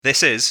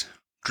This is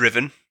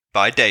Driven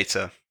by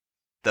Data,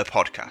 the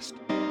podcast.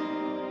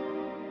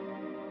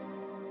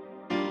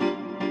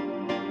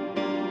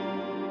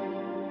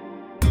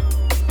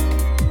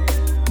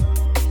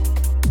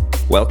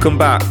 Welcome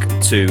back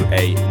to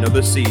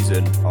another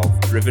season of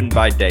Driven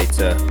by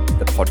Data,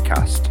 the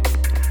podcast,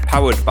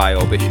 powered by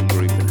Orbition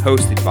Group and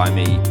hosted by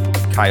me,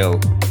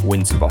 Kyle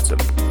Winterbottom.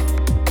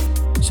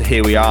 So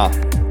here we are,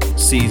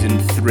 season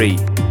 3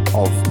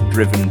 of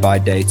Driven by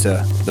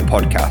Data, the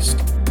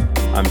podcast.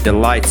 I'm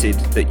delighted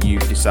that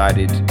you've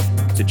decided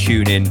to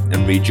tune in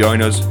and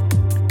rejoin us.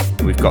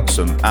 We've got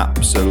some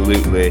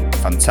absolutely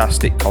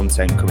fantastic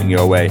content coming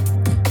your way.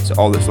 So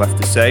all that's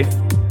left to say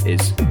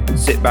is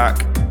sit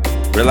back,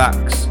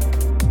 relax,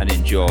 and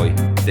enjoy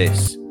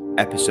this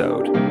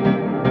episode.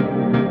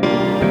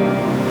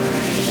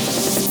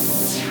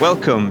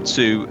 Welcome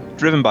to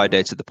Driven by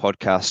Data, the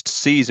podcast,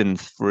 season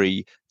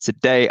 3.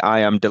 Today, I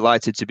am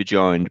delighted to be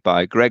joined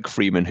by Greg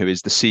Freeman, who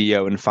is the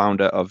CEO and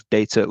founder of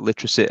Data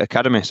Literacy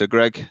Academy. So,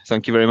 Greg,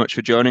 thank you very much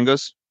for joining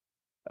us.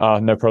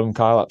 No problem,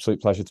 Kyle.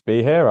 Absolute pleasure to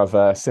be here.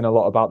 I've seen a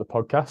lot about the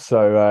podcast,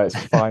 so it's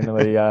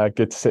finally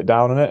good to sit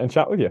down on it and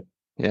chat with you.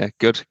 Yeah,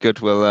 good.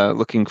 Well,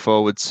 looking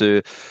forward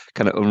to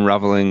kind of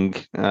unraveling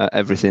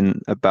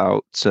everything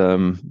about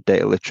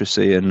data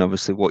literacy and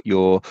obviously what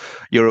you're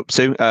up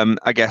to.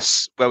 I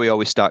guess where we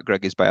always start,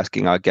 Greg, is by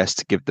asking our guests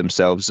to give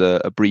themselves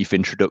a brief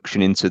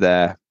introduction into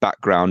their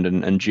background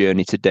and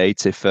journey to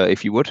date,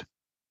 if you would.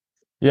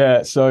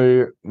 Yeah,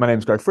 so my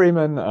name's Greg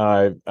Freeman.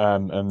 I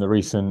am the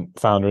recent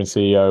founder and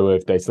CEO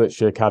of Data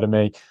Literacy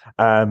Academy.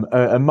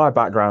 And my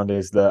background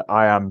is that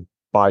I am,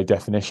 by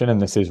definition, and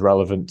this is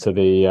relevant to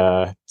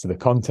the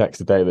context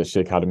of Data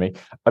Literacy Academy,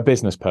 a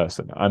business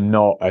person. I'm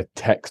not a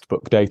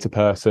textbook data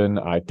person.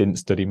 I didn't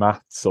study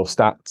maths or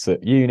stats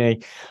at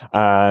uni,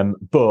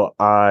 but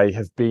I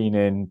have been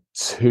in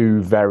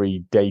 2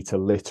 very data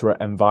literate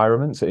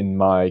environments in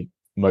my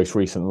most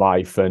recent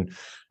life, and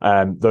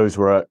those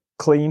were at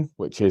Clean,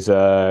 which is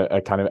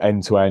a kind of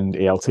end-to-end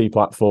ELT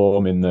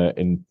platform in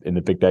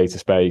the big data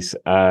space,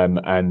 and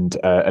an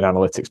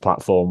analytics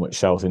platform which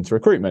sells into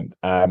recruitment,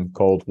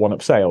 called One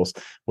Up Sales,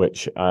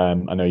 which I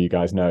know you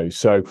guys know.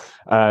 So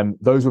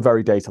those were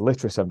very data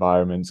literate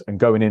environments, and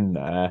going in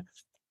there,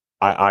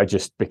 I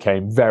just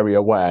became very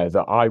aware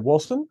that I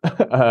wasn't,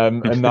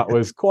 and that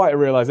was quite a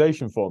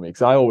realization for me,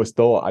 because I always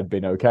thought I'd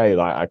been okay.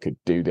 Like, I could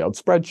do the odd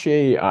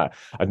spreadsheet.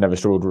 I'd never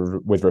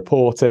struggled with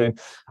reporting,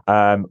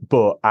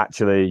 but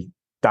actually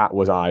that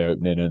was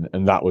eye-opening,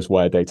 and that was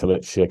where Data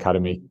Literacy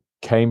Academy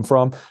came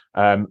from.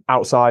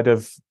 Outside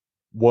of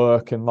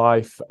work and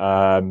life,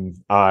 I'm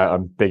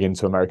big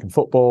into American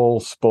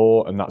football,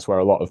 sport, and that's where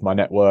a lot of my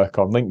network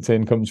on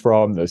LinkedIn comes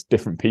from. There's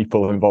different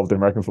people involved in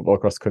American football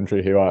across the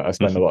country who I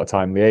spend a lot of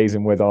time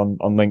liaising with on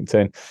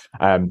LinkedIn,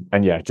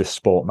 and yeah, just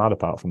sport mad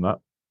apart from that.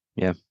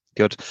 Yeah,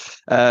 good.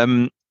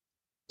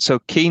 So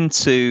keen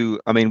to,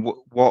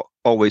 what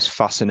always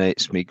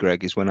fascinates me,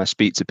 Greg, is when I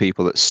speak to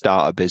people that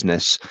start a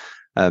business,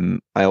 I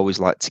always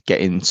like to get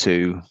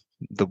into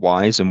the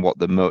whys and what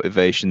the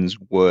motivations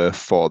were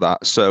for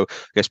that. So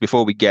I guess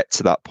before we get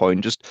to that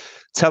point, just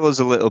tell us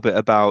a little bit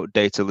about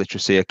Data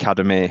Literacy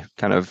Academy,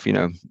 kind of,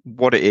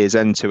 what it is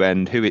end to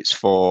end, who it's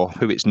for,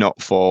 who it's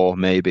not for,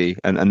 maybe,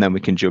 and then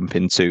we can jump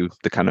into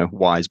the kind of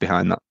whys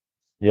behind that.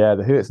 Yeah,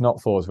 the who it's not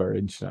for is very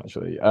interesting,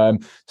 actually.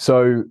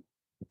 So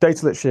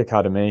Data Literacy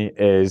Academy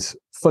is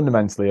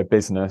fundamentally a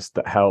business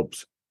that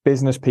helps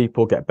business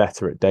people get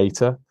better at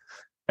data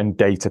and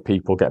data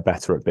people get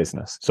better at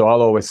business. So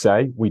I'll always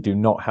say we do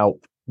not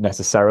help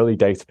necessarily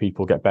data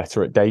people get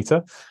better at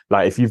data.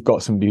 Like, if you've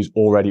got somebody who's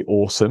already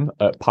awesome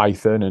at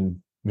Python and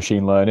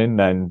machine learning,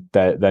 then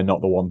they're not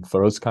the one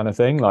for us, kind of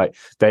thing. Like,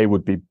 they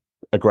would be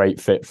a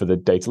great fit for the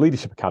Data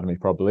Leadership Academy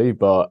probably,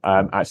 but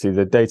actually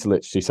the data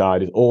literacy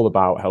side is all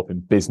about helping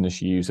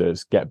business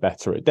users get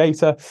better at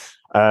data.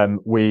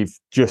 We've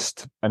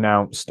just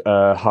announced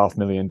a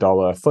 $500,000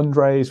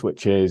 fundraise,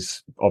 which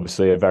is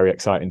obviously a very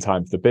exciting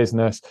time for the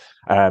business.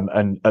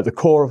 And at the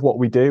core of what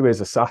we do is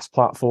a SaaS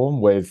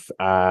platform with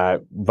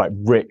like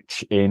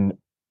rich in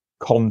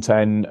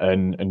content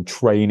and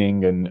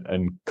training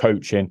and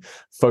coaching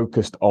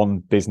focused on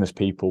business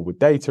people with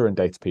data and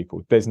data people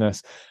with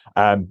business.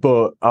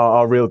 But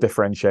our real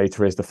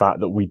differentiator is the fact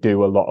that we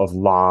do a lot of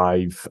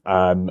live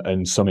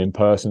and some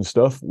in-person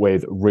stuff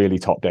with really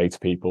top data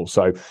people.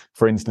 So,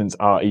 for instance,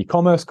 our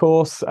e-commerce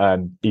course,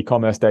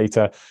 e-commerce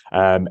data,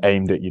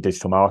 aimed at your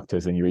digital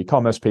marketers and your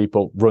e-commerce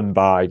people, run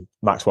by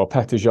Maxwell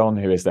Petterjohn,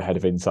 who is the head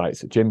of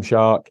insights at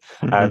Gymshark.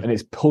 And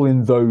it's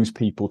pulling those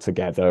people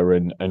together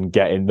and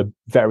getting the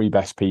very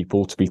best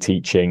people to be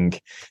teaching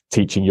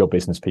your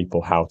business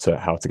people how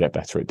to get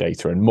better at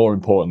data, and more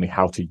importantly,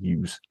 how to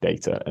use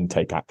data and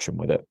take action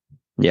with it.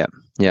 Yeah,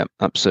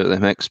 absolutely.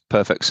 Makes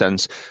perfect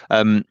sense.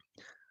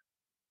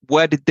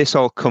 Where did this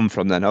all come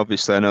from then?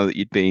 Obviously, I know that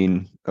you'd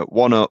been at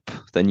One Up,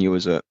 then you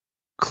was at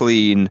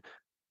Clean.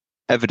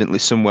 Evidently,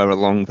 somewhere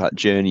along that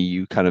journey,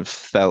 you kind of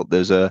felt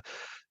there's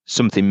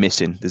something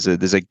missing.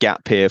 There's a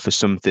gap here for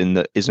something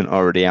that isn't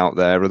already out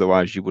there.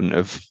 Otherwise, you wouldn't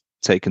have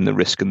taken the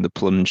risk and the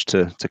plunge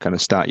to kind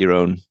of start your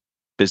own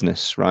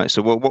business, right?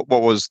 So what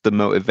was the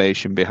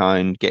motivation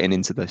behind getting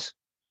into this?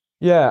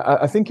 Yeah,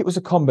 I think it was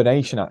a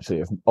combination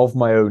actually of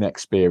my own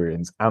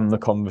experience and the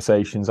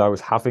conversations I was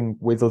having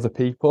with other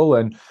people.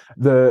 And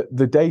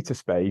the data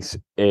space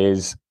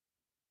is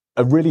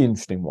a really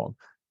interesting one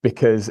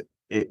because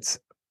it's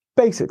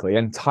basically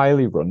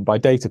entirely run by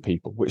data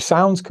people, which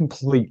sounds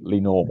completely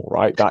normal,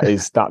 right?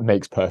 That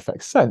makes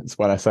perfect sense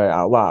when I say it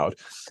out loud.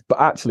 But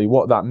actually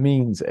what that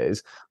means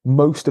is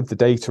most of the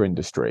data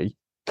industry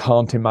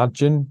can't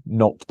imagine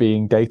not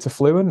being data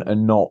fluent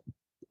and not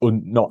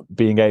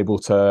being able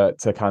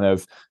to kind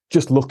of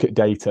just look at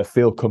data,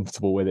 feel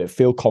comfortable with it,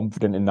 feel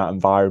confident in that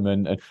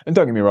environment. And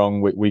don't get me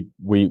wrong,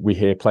 we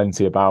hear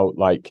plenty about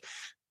like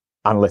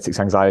analytics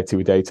anxiety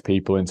with data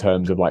people in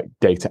terms of like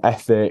data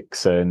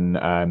ethics and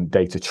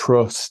data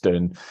trust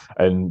and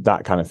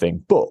that kind of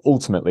thing. But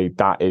ultimately,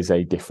 that is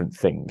a different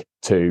thing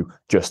to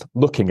just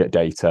looking at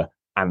data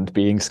and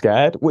being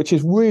scared, which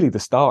is really the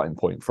starting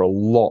point for a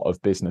lot of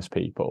business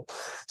people.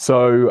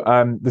 So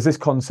there's this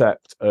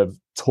concept of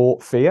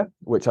taught fear,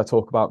 which I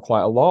talk about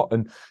quite a lot.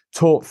 And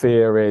taught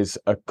fear is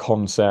a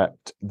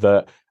concept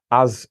that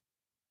as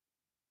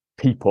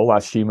people,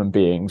 as human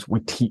beings,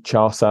 we teach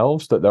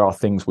ourselves that there are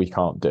things we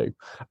can't do.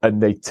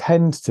 And they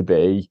tend to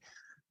be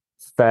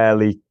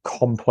fairly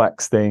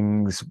complex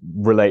things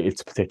related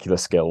to particular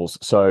skills.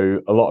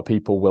 So a lot of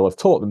people will have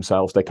taught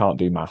themselves they can't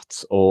do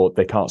maths or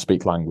they can't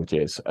speak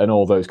languages and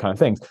all those kind of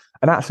things.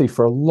 And actually,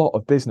 for a lot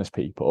of business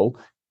people,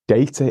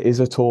 data is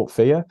a taught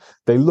fear.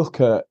 They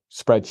look at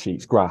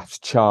spreadsheets, graphs,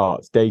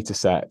 charts, data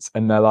sets,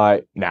 and they're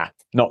like, nah,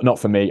 not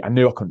for me. I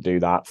knew I couldn't do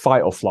that.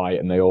 Fight or flight,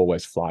 and they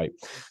always flight.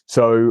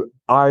 So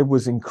I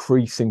was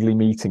increasingly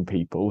meeting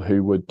people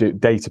who would do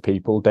data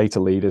people, data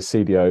leaders,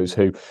 CDOs,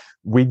 who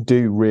we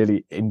do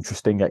really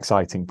interesting,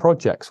 exciting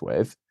projects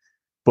with.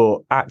 But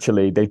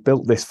actually, they've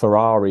built this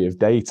Ferrari of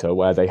data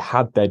where they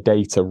had their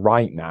data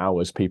right now,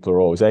 as people are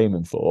always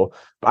aiming for.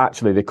 But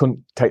actually, they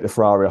couldn't take the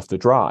Ferrari off the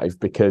drive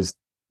because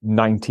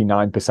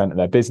 99% of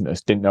their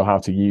business didn't know how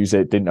to use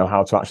it, didn't know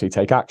how to actually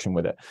take action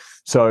with it.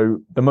 So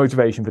the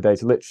motivation for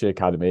Data Literacy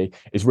Academy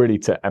is really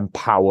to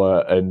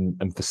empower and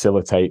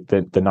facilitate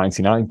the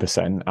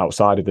 99%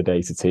 outside of the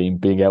data team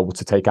being able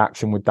to take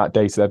action with that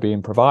data they're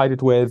being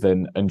provided with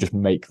and just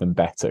make them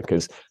better,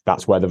 because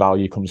that's where the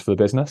value comes for the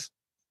business.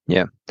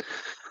 Yeah.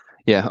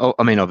 Oh,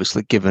 I mean,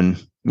 obviously, given,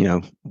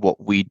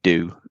 what we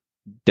do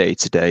day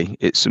to day,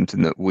 it's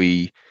something that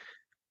we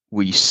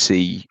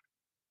see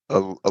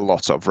a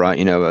lot of, right?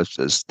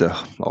 As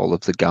all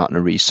of the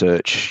Gartner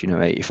research,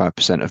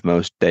 85% of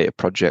most data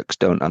projects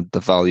don't add the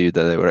value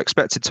that they were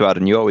expected to add,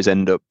 and you always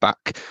end up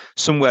back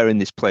somewhere in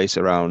this place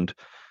around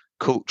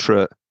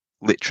culture,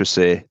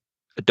 literacy,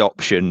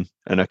 adoption,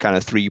 and a kind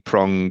of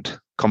three-pronged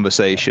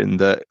conversation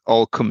that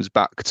all comes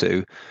back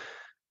to,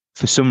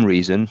 for some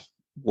reason,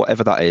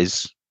 whatever that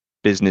is,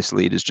 business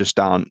leaders just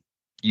aren't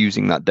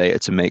using that data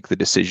to make the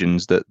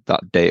decisions that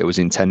data was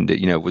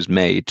intended, was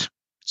made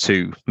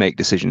to make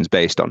decisions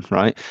based on,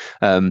 right?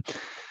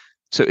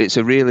 So it's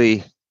a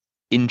really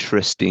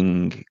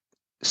interesting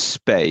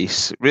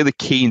space. Really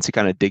keen to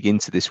kind of dig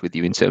into this with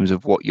you in terms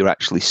of what you're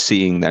actually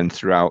seeing then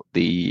throughout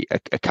the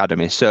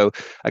academy. So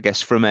I guess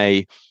from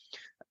a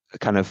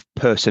kind of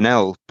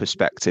personnel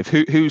perspective,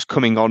 who's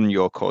coming on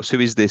your course? Who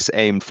is this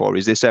aimed for?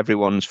 Is this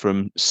everyone's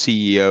from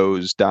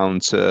CEOs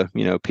down to,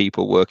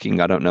 people working,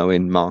 I don't know,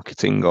 in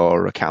marketing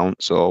or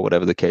accounts or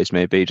whatever the case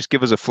may be? Just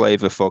give us a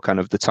flavor for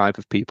kind of the type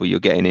of people you're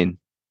getting in.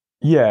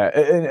 Yeah,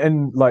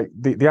 and like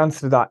the answer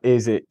to that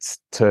is it's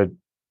to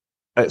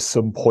at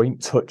some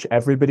point touch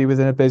everybody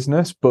within a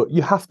business, but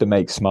you have to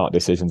make smart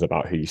decisions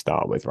about who you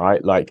start with,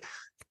 right? Like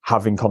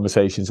having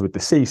conversations with the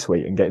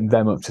C-suite and getting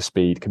them up to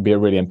speed can be a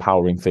really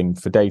empowering thing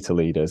for data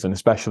leaders. And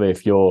especially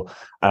if you're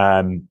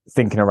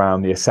thinking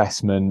around the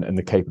assessment and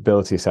the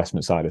capability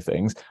assessment side of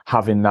things,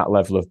 having that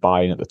level of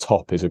buy-in at the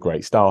top is a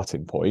great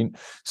starting point.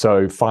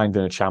 So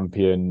finding a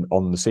champion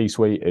on the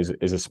C-suite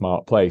is a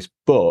smart place.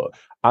 But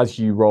as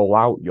you roll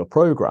out your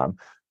program,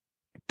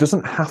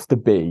 doesn't have to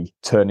be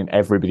turning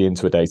everybody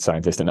into a data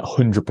scientist, and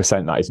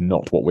 100% that is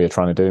not what we're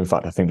trying to do. In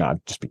fact, I think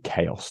that'd just be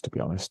chaos, to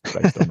be honest,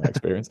 based on my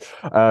experience.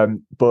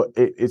 But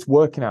it's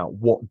working out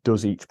what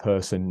does each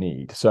person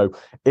need. So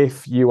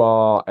if you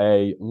are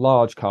a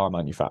large car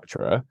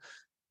manufacturer,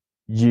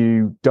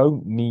 you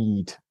don't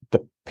need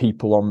the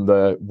people on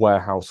the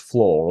warehouse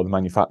floor or the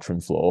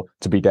manufacturing floor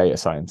to be data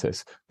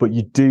scientists, but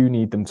you do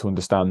need them to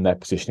understand their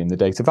position in the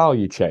data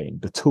value chain,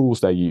 the tools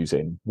they're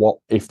using, what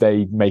if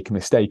they make a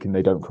mistake and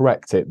they don't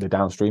correct it, the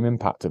downstream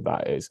impact of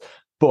that is.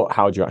 But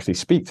how do you actually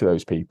speak to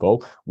those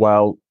people?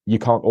 Well, you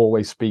can't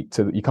always speak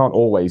to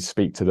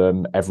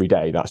them every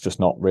day. That's just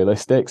not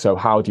realistic. So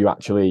how do you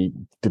actually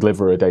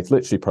deliver a data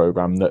literacy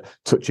program that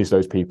touches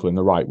those people in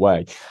the right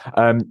way?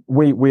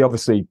 We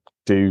obviously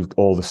do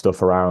all the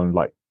stuff around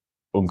like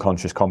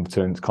unconscious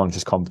competence,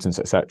 conscious competence,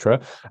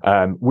 etc.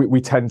 We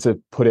tend to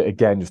put it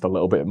again just a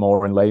little bit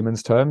more in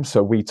layman's terms.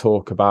 So we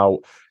talk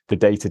about the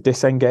data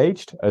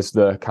disengaged as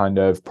the kind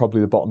of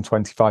probably the bottom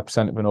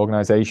 25% of an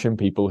organization,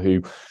 people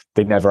who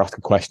they never ask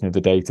a question of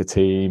the data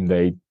team.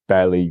 They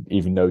barely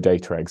even know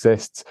data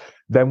exists.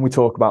 Then we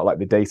talk about like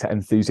the data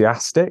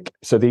enthusiastic.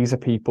 So these are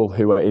people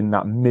who are in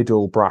that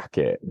middle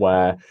bracket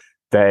where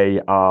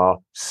they are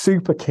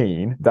super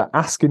keen, they're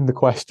asking the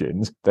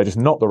questions, they're just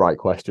not the right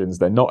questions,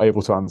 they're not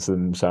able to answer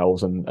them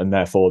themselves, and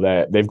therefore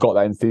they've got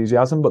that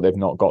enthusiasm, but they've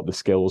not got the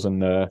skills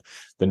and the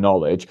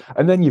knowledge.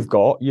 And then you've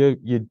got your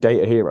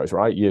data heroes,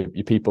 right? Your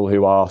people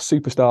who are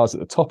superstars at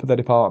the top of their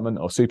department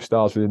or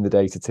superstars within the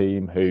data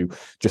team who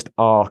just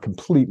are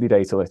completely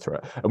data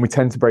literate. And we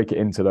tend to break it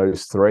into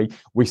those three.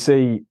 We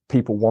see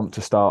people want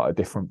to start at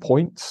different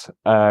points.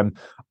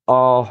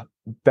 Our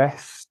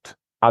best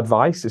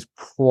advice is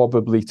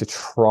probably to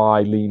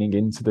try leaning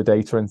into the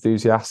data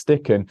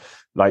enthusiastic, and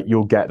like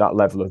you'll get that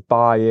level of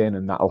buy-in,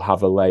 and that'll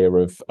have a layer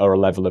of or a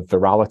level of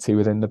virality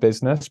within the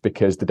business,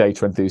 because the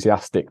data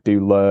enthusiastic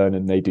do learn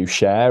and they do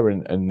share,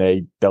 and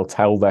they'll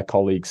tell their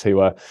colleagues who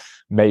are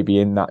maybe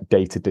in that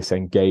data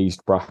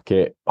disengaged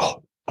bracket,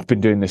 oh, I've been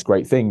doing this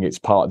great thing, it's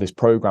part of this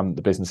program that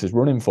the business is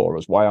running for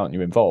us, why aren't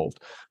you involved?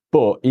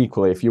 But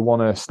equally, if you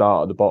want to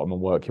start at the bottom and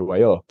work your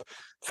way up,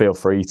 feel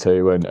free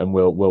to, and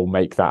we'll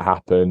make that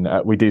happen.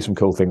 We do some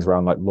cool things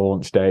around like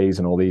launch days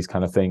and all these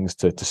kind of things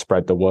to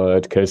spread the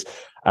word, because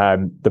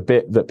the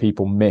bit that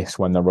people miss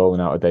when they're rolling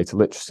out a data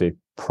literacy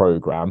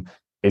program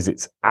is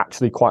it's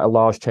actually quite a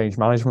large change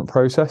management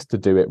process to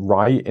do it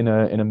right in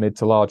a mid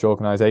to large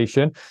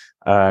organization.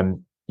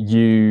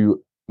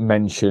 You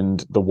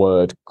mentioned the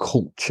word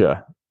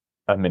culture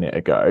a minute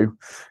ago.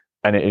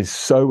 And it is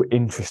so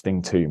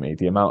interesting to me,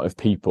 the amount of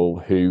people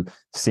who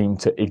seem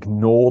to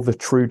ignore the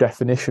true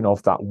definition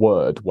of that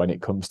word when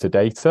it comes to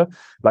data.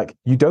 Like,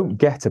 you don't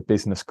get a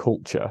business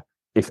culture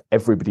if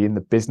everybody in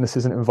the business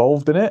isn't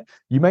involved in it.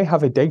 You may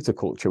have a data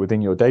culture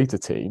within your data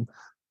team,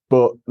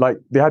 but like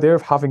the idea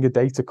of having a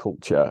data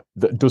culture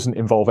that doesn't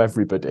involve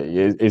everybody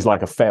is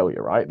like a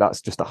failure, right?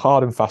 That's just a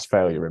hard and fast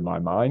failure in my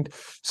mind.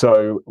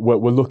 So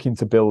we're looking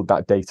to build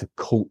that data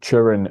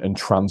culture and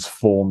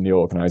transform the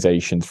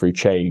organization through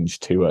change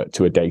to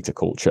a data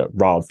culture,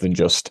 rather than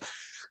just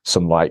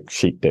some like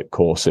sheep dip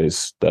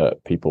courses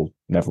that people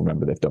never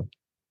remember they've done.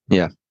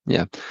 Yeah.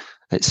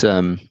 It's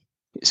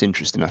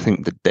interesting. I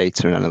think the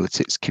data and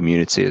analytics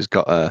community has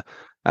got a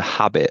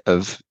habit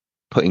of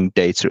putting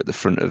data at the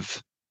front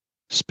of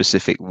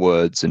specific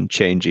words and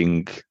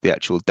changing the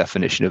actual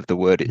definition of the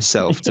word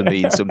itself to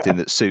mean something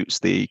that suits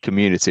the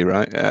community,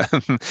 right?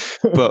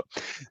 But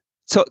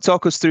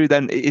talk us through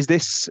then, is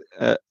this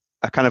a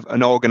kind of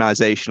an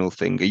organizational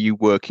thing? Are you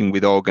working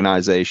with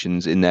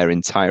organizations in their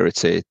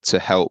entirety to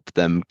help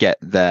them get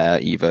their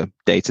either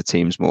data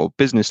teams more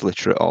business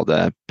literate or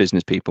their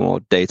business people more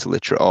data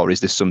literate, or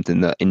is this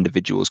something that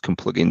individuals can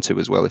plug into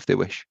as well if they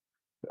wish?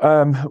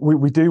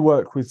 We do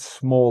work with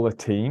smaller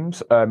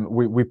teams.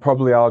 We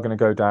probably are going to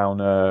go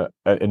down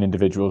an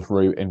individual's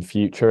route in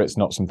future. It's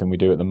not something we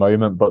do at the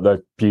moment, but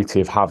the beauty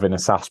of having a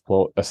SaaS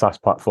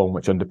platform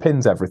which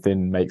underpins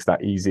everything makes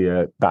that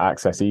easier, that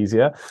access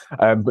easier.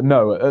 But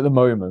no, at the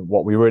moment,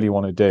 what we really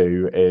want to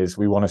do is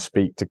we want to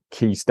speak to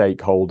key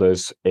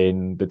stakeholders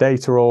in the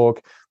data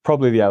org,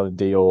 probably the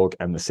L&D org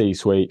and the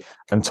C-suite,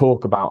 and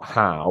talk about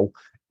how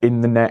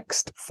in the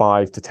next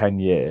 5 to 10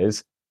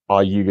 years,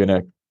 are you going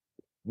to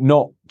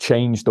not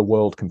change the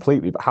world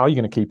completely, but how are you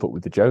going to keep up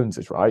with the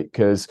Joneses, right?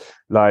 Because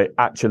like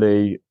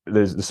actually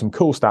there's some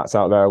cool stats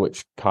out there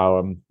which Kyle,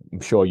 I'm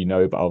sure you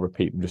know, but I'll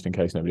repeat them just in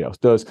case nobody else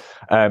does.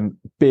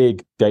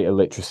 Big data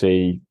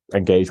literacy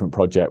engagement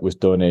project was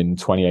done in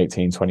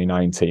 2018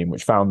 2019,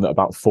 which found that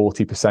about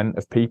 40%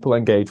 of people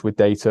engage with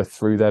data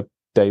through their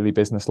daily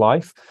business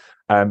life.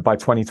 By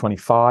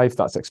 2025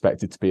 that's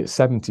expected to be at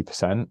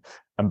 70%.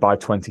 And by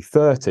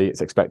 2030, it's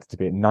expected to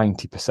be at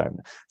 90%.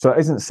 So that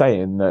isn't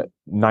saying that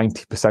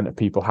 90% of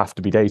people have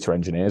to be data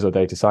engineers or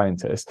data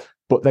scientists,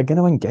 but they're going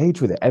to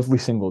engage with it every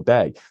single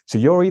day. So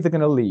you're either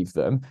going to leave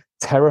them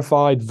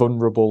terrified,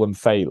 vulnerable, and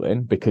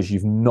failing because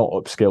you've not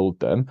upskilled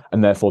them,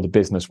 and therefore the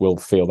business will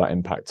feel that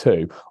impact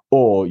too.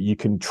 Or you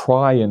can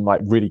try and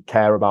like really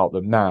care about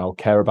them now,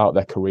 care about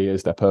their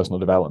careers, their personal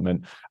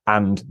development,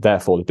 and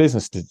therefore the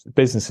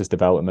business's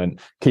development,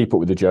 keep up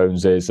with the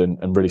Joneses,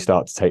 and really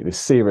start to take this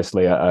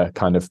seriously at a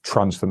kind of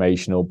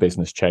transformational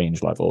business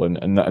change level.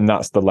 And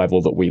that's the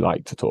level that we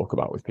like to talk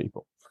about with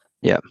people.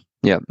 Yeah,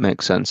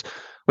 makes sense.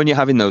 When you're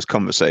having those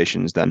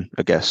conversations, then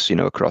I guess, you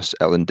know, across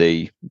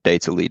L&D,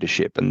 data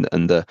leadership, and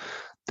the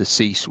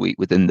C-suite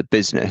within the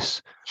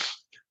business,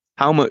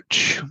 how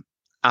much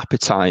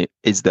appetite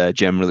is there,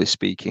 generally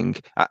speaking?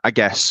 I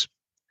guess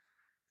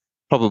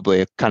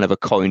probably a kind of a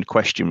coined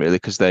question, really,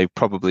 because they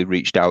probably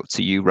reached out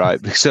to you,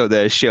 right? So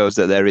there shows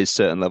that there is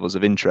certain levels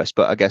of interest.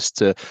 But I guess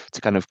to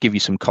kind of give you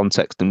some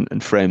context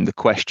and frame the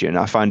question,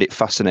 I find it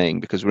fascinating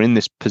because we're in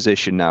this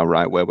position now,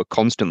 right, where we're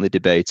constantly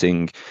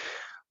debating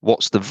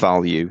what's the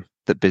value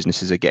that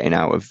businesses are getting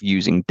out of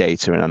using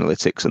data and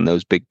analytics and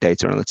those big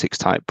data analytics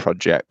type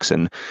projects,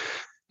 and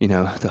you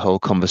know, the whole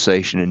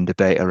conversation and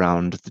debate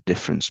around the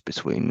difference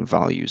between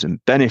values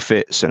and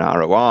benefits and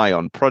ROI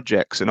on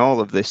projects and all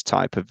of this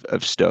type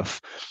of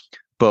stuff.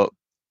 But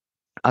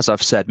as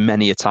I've said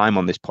many a time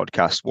on this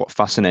podcast, what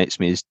fascinates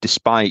me is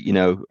despite,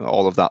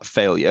 all of that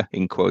failure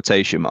in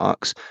quotation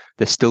marks,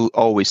 there still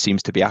always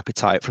seems to be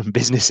appetite from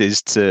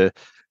businesses to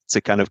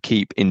kind of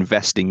keep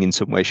investing in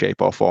some way,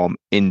 shape or form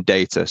in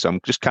data. So I'm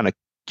just kind of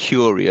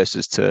curious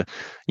as to,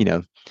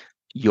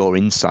 your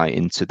insight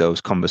into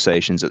those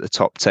conversations at the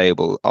top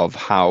table of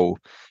how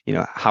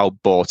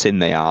bought in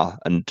they are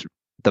and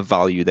the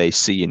value they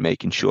see in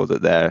making sure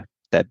that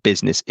their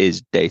business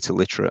is data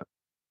literate.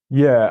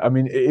 Yeah, I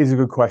mean, it is a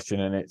good question,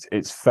 and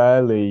it's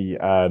fairly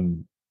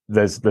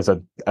there's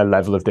a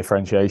level of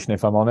differentiation,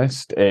 if I'm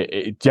honest.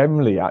 It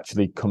generally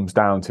actually comes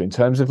down to, in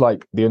terms of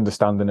like the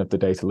understanding of the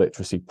data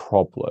literacy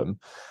problem,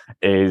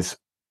 is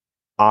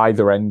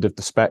either end of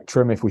the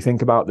spectrum. If we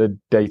think about the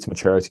data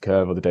maturity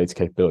curve or the data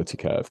capability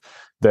curve,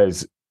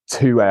 there's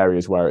two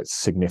areas where it's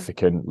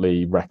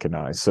significantly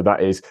recognized. So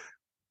that is,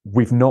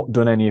 we've not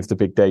done any of the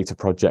big data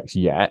projects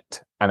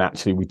yet, and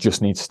actually we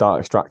just need to start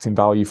extracting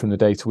value from the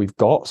data we've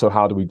got. So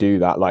how do we do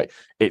that? Like,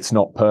 it's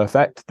not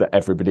perfect that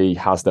everybody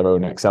has their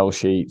own Excel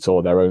sheets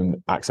or their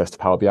own access to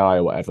Power BI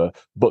or whatever,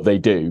 but they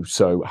do.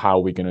 So how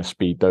are we going to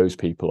speed those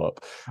people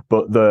up?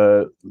 But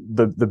the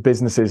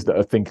businesses that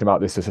are thinking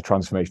about this as a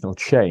transformational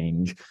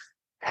change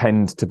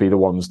tend to be the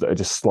ones that are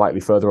just slightly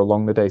further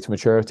along the data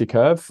maturity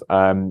curve,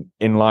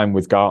 in line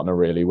with Gartner,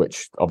 really,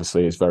 which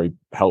obviously is very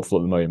helpful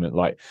at the moment.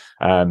 Like,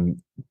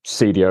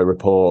 CDO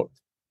report,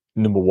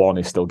 number one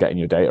is still getting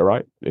your data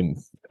right, in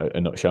a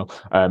nutshell.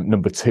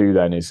 Number two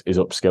then is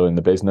upskilling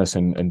the business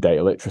and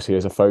data literacy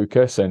as a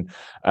focus. And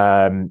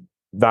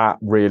that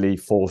really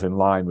falls in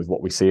line with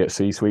what we see at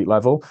C-suite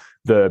level.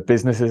 The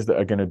businesses that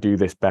are going to do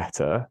this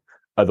better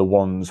are the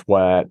ones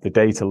where the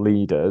data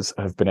leaders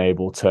have been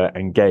able to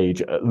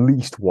engage at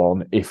least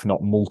one, if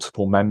not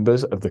multiple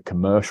members of the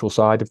commercial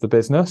side of the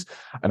business.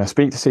 And I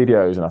speak to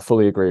CDOs and I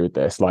fully agree with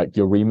this. Like,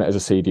 your remit as a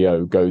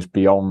CDO goes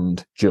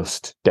beyond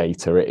just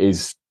data. It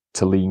is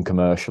to lean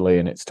commercially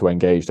and it's to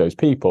engage those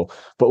people.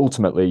 But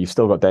ultimately, you've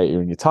still got data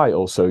in your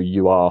title. So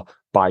you are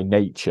by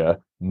nature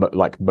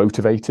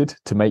motivated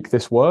to make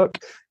this work.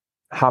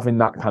 Having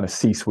that kind of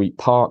C-suite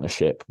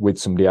partnership with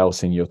somebody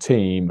else in your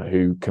team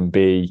who can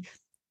be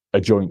a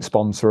joint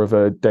sponsor of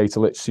a data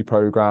literacy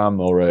program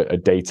or a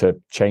data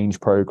change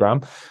program,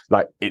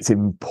 like, it's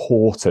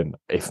important,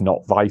 if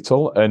not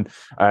vital. And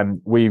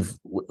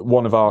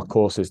one of our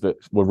courses that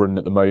we're running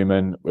at the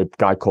moment with a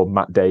guy called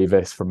Matt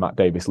Davis from Matt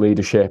Davis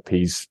Leadership.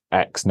 He's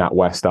ex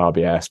NatWest,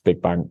 RBS,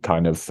 big bank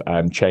kind of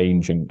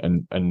change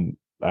and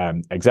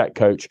exec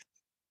coach.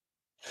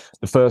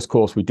 The first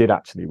course we did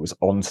actually was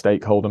on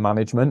stakeholder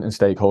management and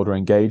stakeholder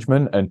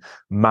engagement and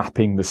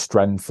mapping the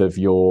strength of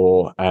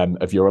your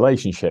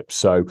relationships.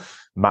 So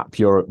map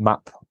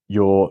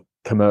your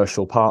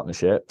commercial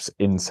partnerships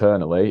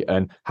internally,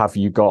 and have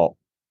you got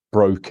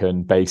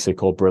broken,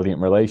 basic, or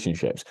brilliant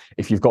relationships?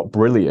 If you've got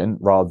brilliant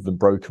rather than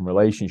broken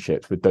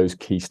relationships with those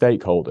key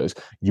stakeholders,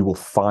 you will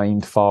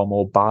find far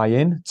more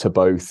buy-in to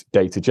both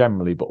data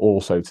generally, but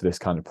also to this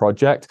kind of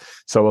project.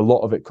 So a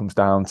lot of it comes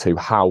down to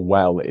how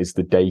well is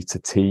the data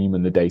team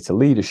and the data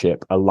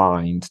leadership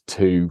aligned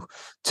to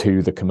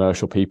the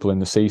commercial people in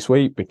the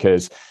C-suite,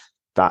 because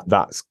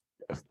that's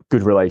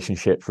good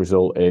relationships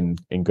result in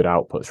good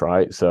outputs,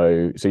 right?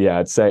 So yeah,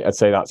 I'd say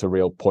that's a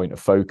real point of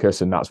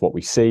focus, and that's what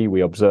we see. We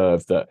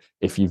observe that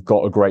if you've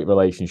got a great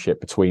relationship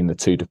between the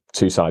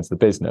two sides of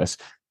the business,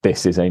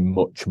 this is a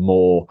much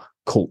more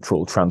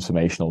cultural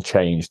transformational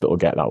change that will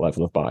get that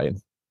level of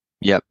buy-in.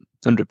 Yep,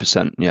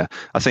 100%. Yeah,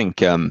 I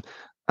think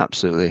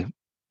absolutely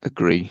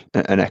agree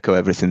and echo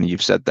everything that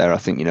you've said there. I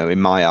think,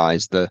 in my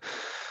eyes, the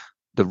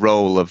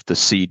role of the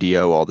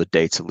CDO or the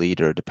data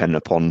leader, depending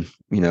upon,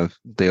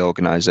 the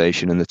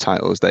organization and the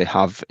titles they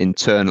have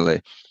internally,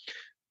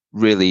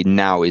 really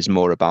now is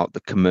more about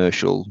the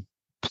commercial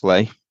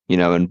play,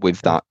 and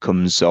with that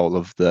comes all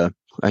of the,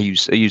 I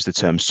use the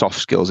term soft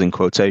skills in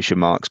quotation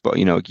marks, but,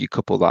 you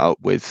couple that up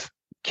with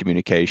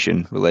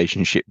communication,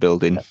 relationship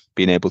building,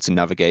 being able to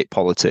navigate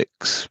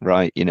politics,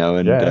 right?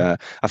 I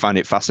find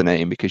it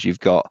fascinating because you've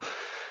got,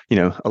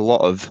 a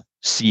lot of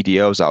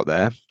CDOs out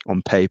there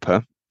on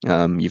paper.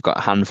 You've got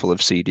a handful of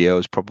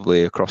CDOs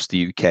probably across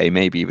the UK,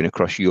 maybe even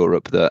across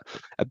Europe, that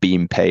are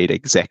being paid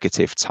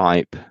executive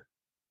type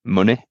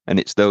money. And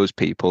it's those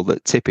people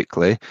that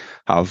typically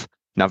have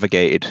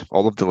navigated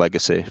all of the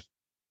legacy,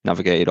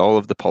 navigated all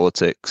of the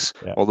politics,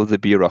 all of the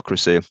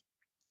bureaucracy,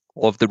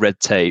 all of the red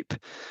tape.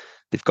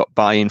 They've got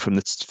buy-in from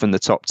the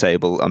top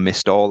table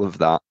amidst all of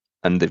that.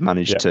 And they've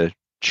managed to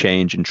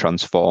change and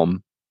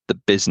transform the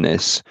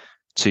business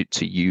to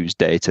use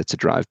data to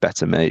drive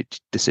better made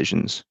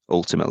decisions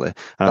ultimately.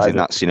 And I think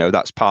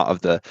that's part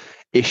of the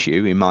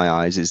issue in my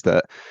eyes, is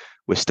that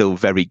we're still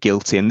very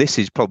guilty, and this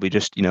is probably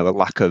just a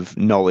lack of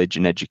knowledge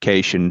and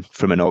education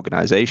from an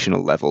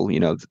organizational level.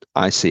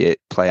 I see it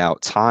play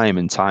out time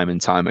and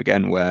time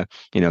again where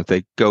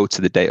they go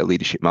to the data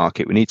leadership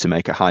market. We need to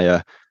make a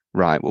hire,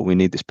 right, well, we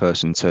need this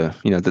person to,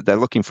 that they're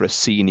looking for a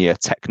senior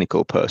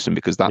technical person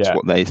because that's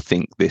what they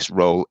think this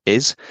role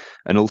is.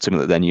 And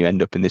ultimately, then you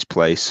end up in this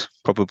place,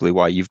 probably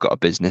why you've got a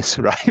business,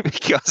 right?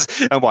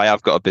 And why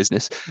I've got a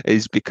business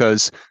is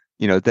because,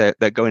 they're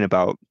going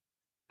about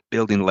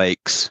building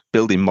lakes,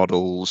 building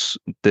models,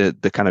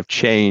 the kind of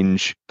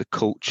change, the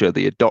culture,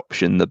 the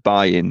adoption, the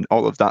buy-in,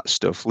 all of that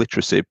stuff.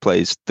 Literacy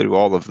plays through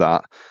all of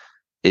that,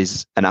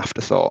 is an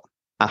afterthought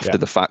after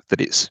the fact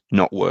that it's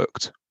not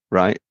worked.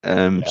 Right.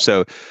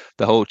 So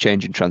the whole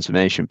change and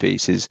transformation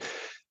piece is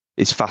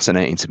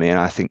fascinating to me. And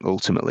I think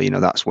ultimately,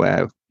 that's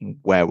where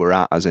we're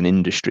at as an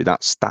industry.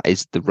 That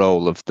is the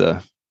role of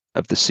the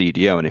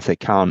CDO. And if they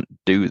can't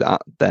do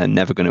that, they're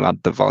never going to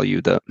add the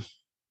value that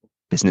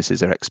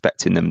businesses are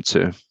expecting them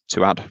to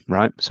add.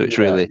 Right. So it's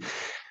really,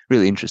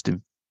 really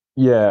interesting.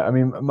 Yeah, I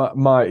mean,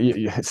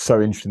 it's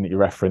so interesting that you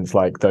reference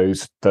like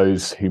those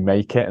who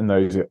make it and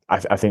those.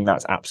 I think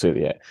that's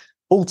absolutely it.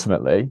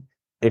 Ultimately,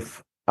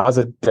 if as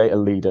a data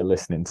leader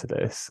listening to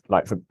this,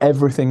 like from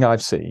everything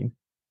I've seen,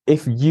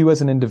 if you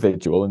as an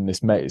individual, and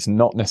it's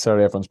not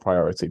necessarily everyone's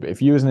priority, but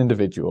if you as an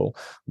individual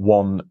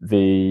want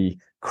the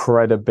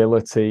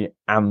credibility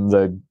and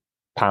the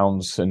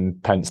pounds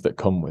and pence that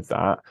come with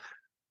that,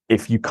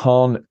 if you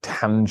can't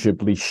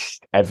tangibly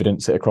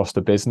evidence it across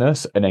the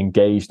business and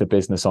engage the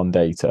business on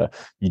data,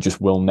 you just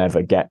will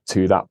never get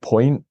to that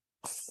point.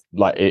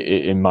 Like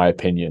in my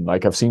opinion,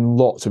 like I've seen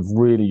lots of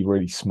really,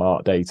 really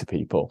smart data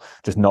people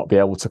just not be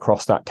able to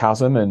cross that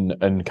chasm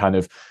and kind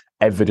of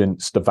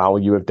evidence the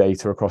value of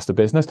data across the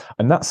business.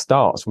 And that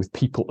starts with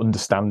people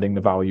understanding the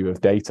value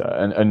of data.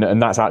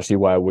 And that's actually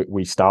where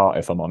we start,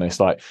 if I'm honest,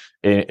 like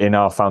in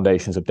our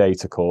Foundations of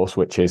Data course,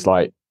 which is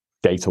like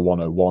Data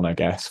 101, I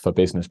guess, for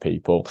business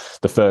people.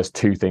 The first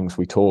three things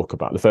we talk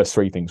about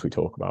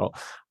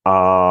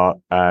are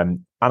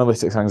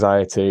analytics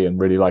anxiety and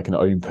really like an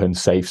open,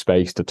 safe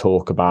space to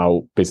talk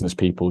about business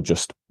people.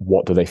 Just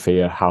what do they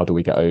fear? How do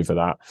we get over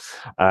that?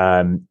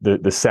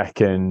 The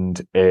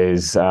second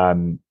is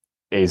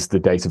the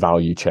data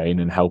value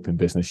chain and helping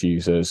business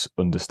users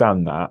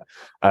understand that.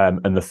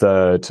 And the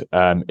third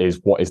is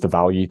what is the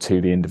value to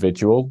the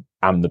individual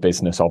and the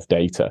business of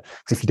data?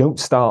 Because if you don't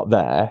start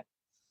there,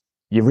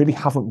 you really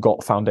haven't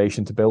got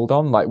foundation to build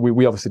on. Like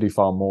we obviously do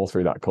far more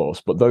through that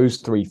course, but those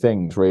three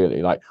things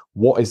really, like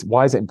why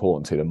is it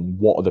important to them?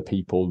 What are the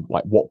people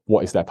like?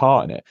 What is their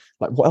part in it?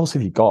 Like what else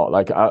have you got?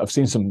 Like I've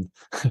seen some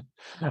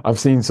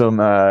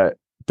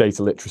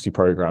data literacy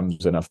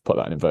programs, and I've put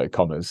that in inverted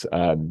commas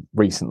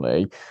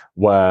recently,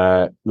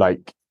 where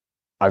like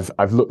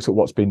I've looked at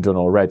what's been done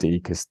already,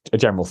 because a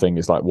general thing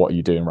is like, what are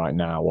you doing right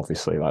now?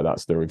 Obviously, like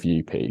that's the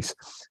review piece,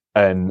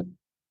 and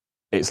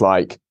it's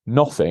like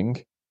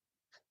nothing.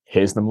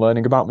 Here's them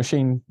learning about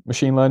machine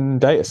learning and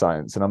data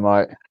science. And I'm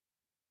like,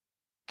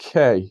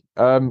 okay,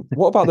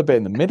 what about the bit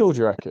in the middle, do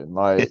you reckon?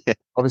 Like,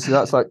 obviously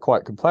that's like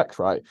quite complex,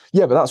 right?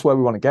 Yeah, but that's where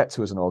we want to get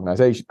to as an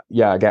organization.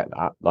 Yeah, I get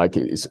that. Like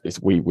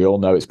we all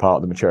know it's part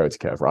of the maturity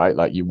curve, right?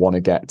 Like you want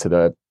to get to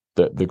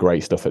the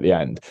great stuff at the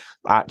end.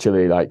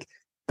 Actually, like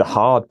the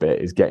hard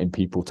bit is getting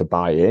people to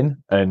buy in,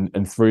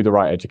 and through the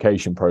right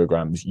education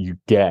programs, you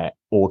get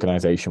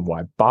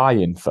organization-wide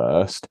buy-in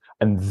first,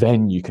 and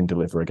then you can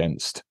deliver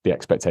against the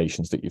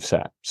expectations that you've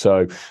set.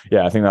 So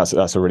yeah, I think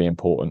that's a really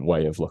important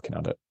way of looking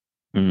at it.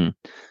 Mm.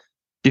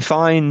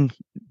 Define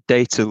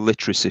data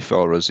literacy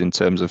for us in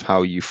terms of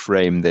how you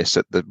frame this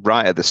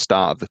right at the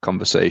start of the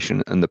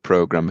conversation and the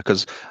program,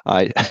 because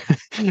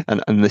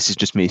and this is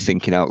just me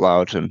thinking out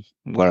loud, and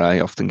where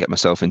I often get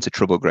myself into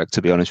trouble, Greg,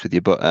 to be honest with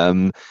you, but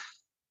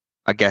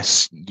I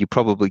guess you're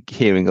probably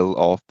hearing a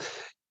lot of,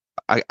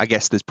 I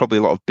guess there's probably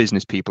a lot of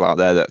business people out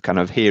there that kind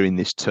of hearing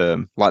this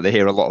term, like they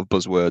hear a lot of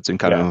buzzwords and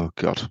kind of, oh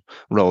God,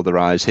 roll their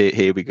eyes,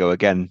 here we go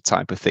again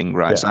type of thing,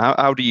 right? So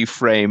how do you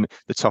frame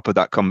the top of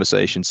that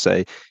conversation,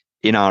 say,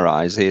 in our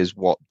eyes, here's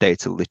what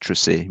data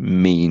literacy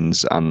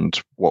means and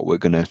what we're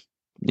going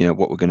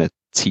to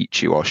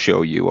teach you or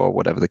show you or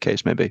whatever the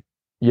case may be?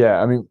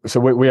 Yeah, I mean, so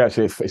we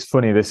actually, it's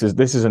funny, this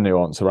is a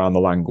nuance around the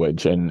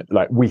language, and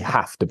like we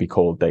have to be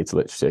called Data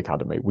Literacy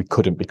Academy. We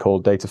couldn't be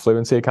called Data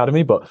Fluency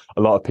Academy, but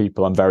a lot of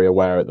people, I'm very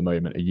aware at the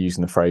moment, are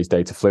using the phrase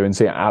data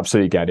fluency. I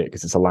absolutely get it,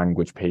 because it's a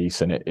language piece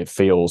and it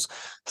feels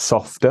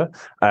softer,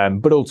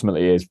 but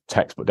ultimately is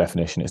textbook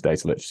definition is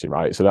data literacy,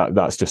 right? So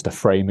that's just a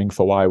framing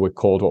for why we're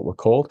called what we're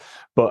called.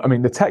 But I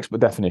mean, the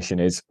textbook definition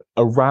is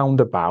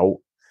around about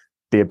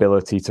the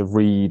ability to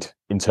read,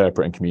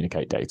 interpret, and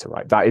communicate data,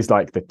 right? That is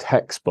like the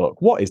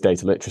textbook. What is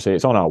data literacy?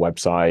 It's on our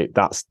website.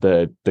 That's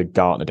the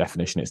Gartner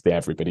definition. It's the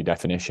everybody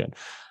definition.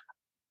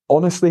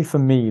 Honestly, for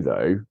me,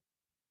 though,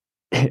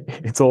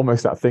 it's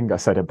almost that thing I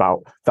said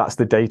about that's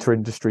the data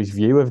industry's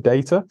view of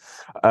data.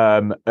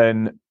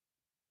 And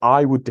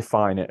I would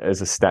define it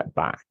as a step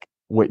back,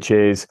 which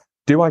is,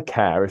 do I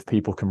care if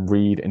people can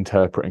read,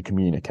 interpret, and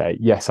communicate?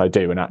 Yes, I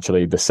do. And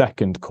actually, the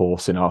second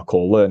course in our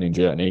core learning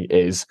journey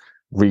is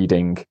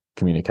reading,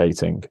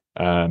 communicating,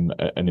 and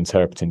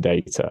interpreting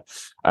data,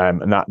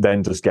 and that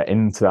then does get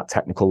into that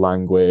technical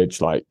language,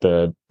 like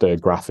the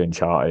graphing,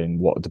 charting,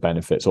 what are the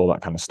benefits, all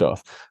that kind of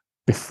stuff.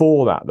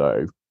 Before that,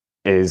 though,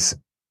 is,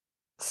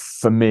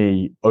 for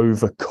me,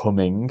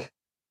 overcoming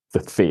the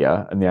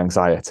fear and the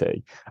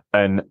anxiety.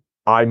 And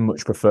I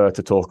much prefer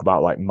to talk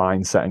about like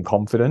mindset and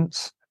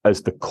confidence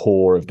as the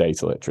core of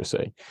data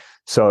literacy.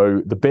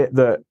 So the bit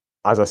that,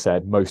 as I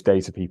said, most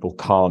data people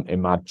can't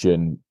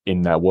imagine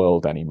in their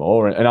world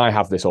anymore. And I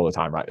have this all the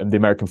time, right? And the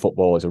American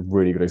football is a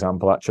really good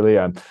example, actually.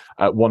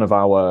 One of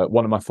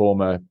my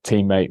former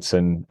teammates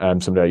and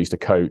somebody I used to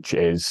coach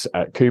is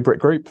at Kubrick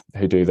Group,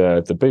 who do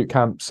the boot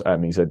camps.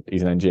 He's an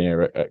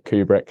engineer at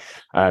Kubrick,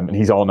 and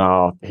he's on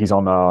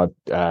our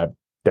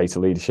data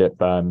leadership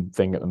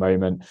thing at the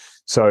moment.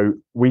 So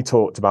we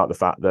talked about the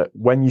fact that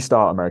when you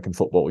start American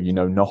football, you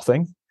know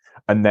nothing,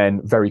 and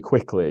then very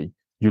quickly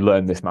you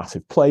learn this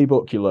massive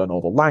playbook, you learn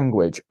all the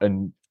language,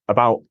 and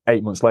about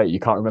 8 months later,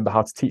 you can't remember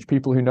how to teach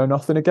people who know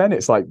nothing again.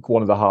 It's like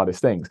one of the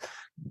hardest things.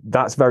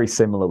 That's very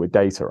similar with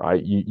data,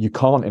 right? You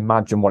can't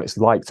imagine what it's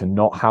like to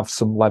not have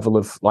some level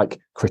of like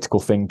critical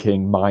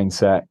thinking,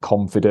 mindset,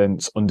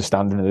 confidence,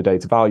 understanding of the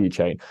data value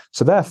chain.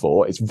 So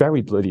therefore, it's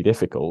very bloody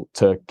difficult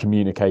to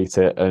communicate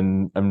it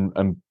and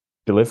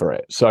deliver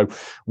it. So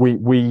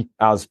we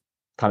as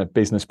kind of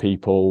business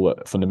people,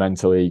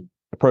 fundamentally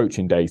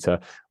approaching data,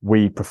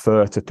 we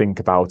prefer to think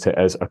about it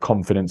as a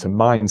confidence and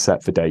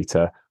mindset for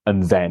data,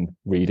 and then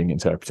reading,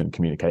 interpreting, and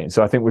communicating.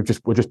 So I think we're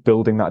just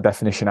building that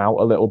definition out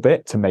a little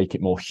bit to make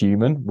it more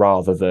human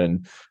rather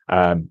than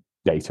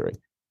data-y.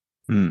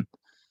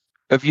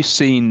 Have you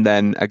seen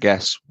then, I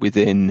guess,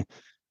 within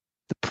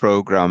the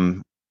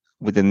program,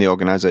 within the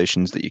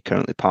organizations that you're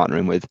currently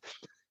partnering with,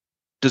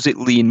 does it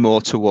lean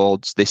more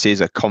towards this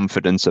is a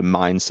confidence and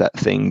mindset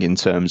thing in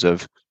terms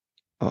of,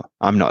 oh,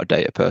 I'm not a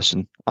data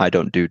person, I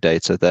don't do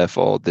data,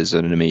 therefore there's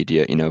an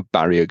immediate,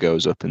 barrier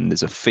goes up and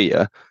there's a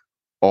fear?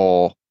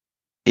 Or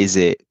is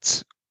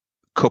it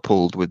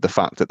coupled with the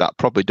fact that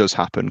probably does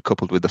happen,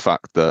 coupled with the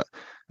fact that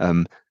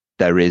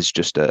there is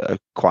just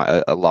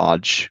quite a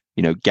large,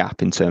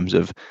 gap in terms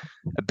of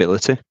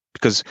ability?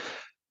 Because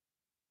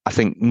I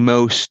think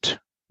most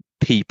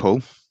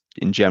people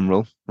in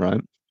general,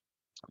 right,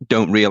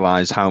 don't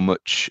realize how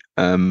much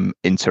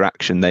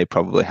interaction they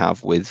probably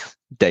have with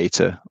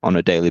data on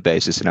a daily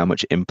basis and how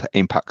much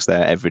impacts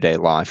their everyday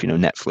life.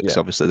 Netflix,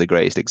 obviously the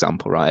greatest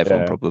example, right?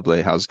 Everyone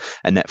probably has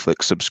a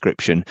Netflix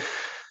subscription.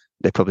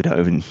 They probably don't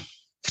even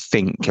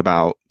think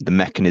about the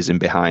mechanism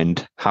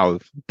behind how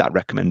that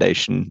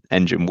recommendation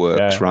engine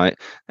works, right?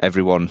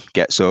 Everyone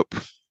gets up,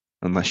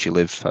 unless you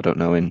live, I don't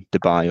know, in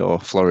Dubai or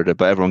Florida,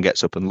 but everyone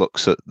gets up and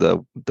looks at the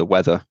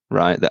weather,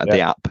 right? The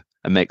app,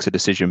 and makes a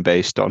decision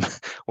based on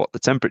what the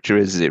temperature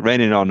is. Is it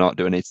raining or not?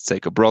 Do I need to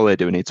take a brolly?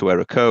 Do I need to wear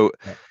a coat?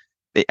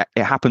 It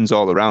happens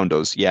all around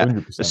us. Yet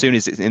 100%. As soon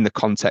as it's in the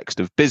context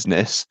of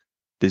business,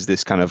 there's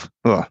this kind of,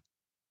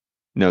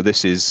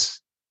 this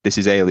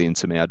is alien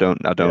to me. I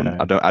don't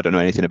know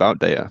anything about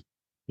data.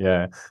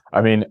 Yeah.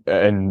 I mean,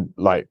 and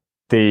like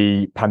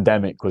the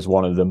pandemic was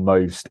one of the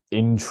most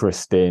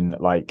interesting,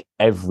 like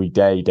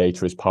everyday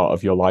data as part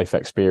of your life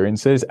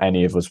experiences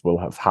any of us will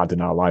have had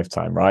in our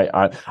lifetime, right?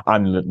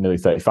 I'm nearly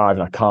 35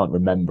 and I can't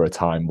remember a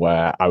time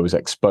where I was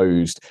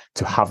exposed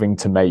to having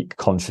to make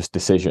conscious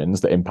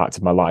decisions that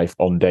impacted my life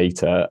on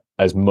data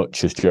as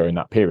much as during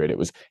that period. It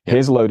was,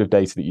 here's a load of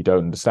data that you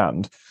don't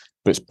understand,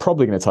 but it's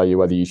probably going to tell you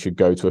whether you should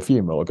go to a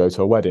funeral or go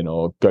to a wedding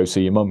or go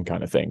see your mum,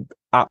 kind of thing.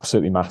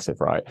 Absolutely massive,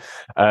 right?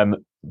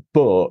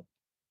 But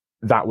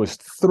that was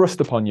thrust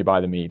upon you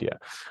by the media.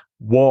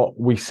 What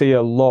we see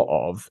a lot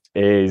of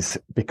is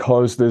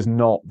because there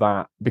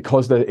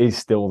is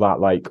still that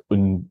like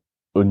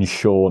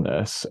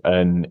unsureness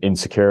and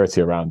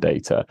insecurity around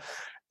data.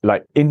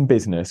 Like in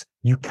business,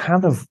 you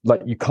can't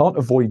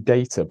avoid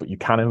data, but you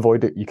can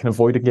avoid it. You can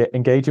avoid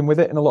engaging with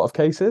it in a lot of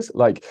cases.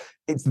 Like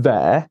it's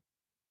there.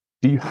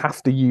 Do you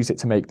have to use it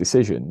to make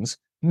decisions?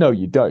 No,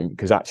 you don't,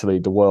 because actually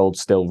the world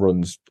still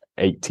runs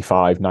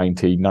 85,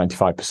 90,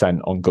 95%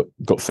 on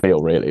gut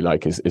feel, really,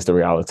 like is the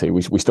reality.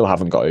 We still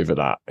haven't got over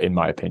that, in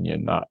my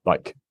opinion,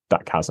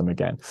 that chasm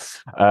again.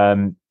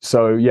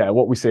 So yeah,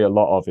 what we see a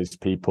lot of is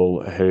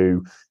people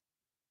who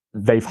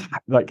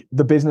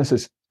the business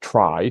has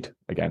tried,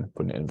 again,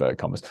 putting it in inverted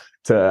commas,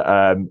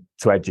 to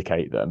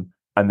educate them,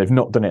 and they've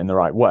not done it in the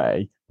right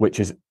way, which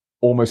is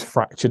almost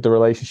fractured the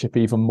relationship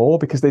even more,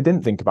 because they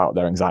didn't think about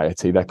their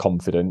anxiety, their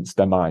confidence,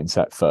 their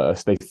mindset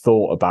first. They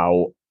thought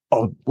about,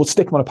 oh, we'll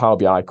stick them on a Power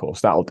BI course,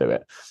 that'll do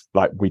it.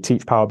 Like we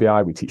teach Power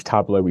BI, we teach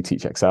Tableau, we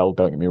teach Excel,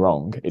 don't get me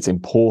wrong. It's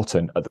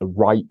important at the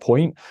right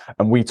point.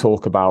 And we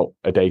talk about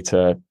a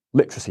data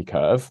literacy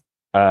curve.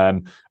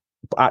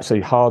 But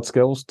actually hard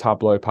skills,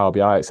 Tableau, Power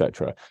BI,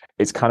 etc.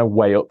 It's kind of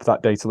way up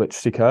that data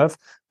literacy curve,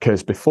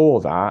 because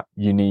before that,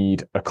 you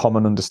need a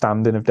common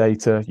understanding of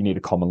data, you need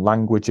a common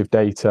language of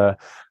data,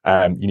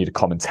 you need a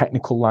common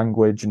technical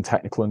language and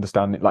technical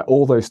understanding. Like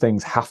all those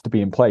things have to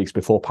be in place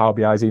before Power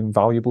BI is even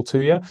valuable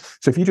to you.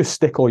 So if you just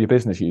stick all your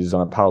business users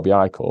on a Power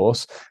BI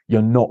course,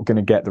 you're not going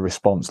to get the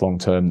response long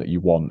term that you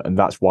want, and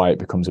that's why it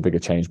becomes a bigger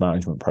change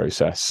management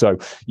process. So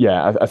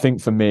yeah, I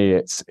think for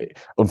me,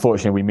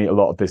 unfortunately we meet a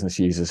lot of business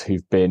users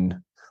who've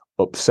been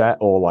upset,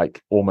 or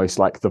like almost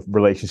like the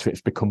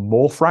relationships become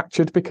more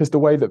fractured because the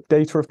way that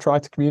data have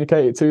tried to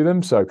communicate it to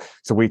them. So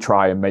we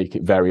try and make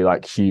it very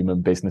like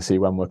human businessy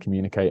when we're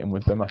communicating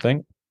with them, I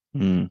think.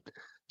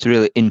 It's a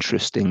really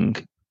interesting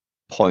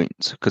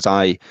point, because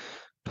I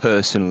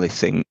personally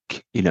think,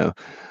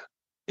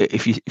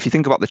 if you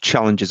think about the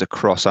challenges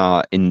across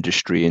our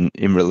industry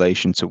in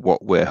relation to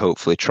what we're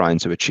hopefully trying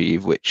to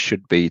achieve, which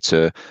should be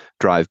to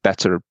drive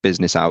better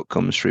business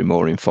outcomes through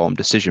more informed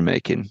decision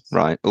making,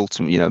 right?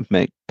 Ultimately,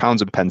 make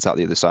pounds and pence out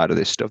the other side of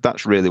this stuff.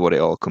 That's really what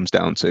it all comes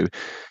down to.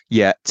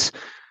 Yet,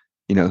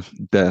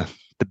 the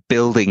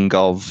building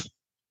of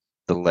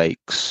the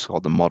lakes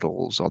or the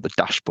models or the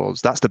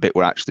dashboards, that's the bit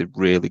we're actually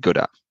really good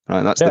at,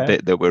 right? That's the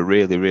bit that we're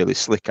really, really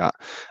slick at.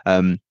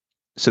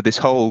 So this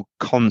whole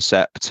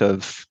concept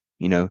of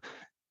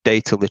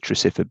data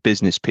literacy for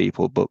business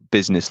people, but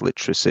business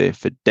literacy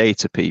for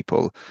data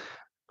people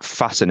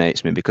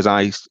fascinates me, because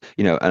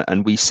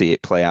and we see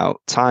it play out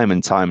time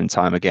and time and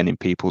time again in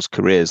people's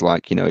careers.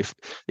 Like,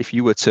 if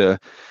you were to,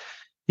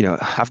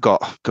 I've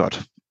got,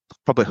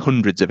 probably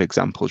hundreds of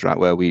examples, right,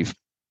 where we've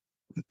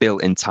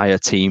built entire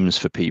teams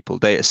for people,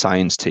 data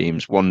science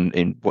teams.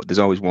 There's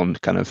always one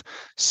kind of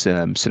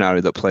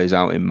scenario that plays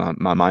out in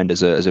my mind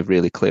as a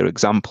really clear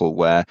example,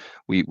 where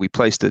we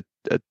placed a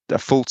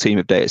full team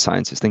of data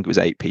scientists. I think it was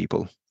 8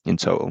 people in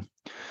total,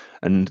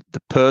 and the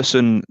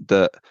person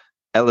that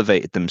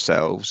elevated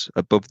themselves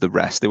above the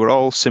rest, they were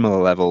all similar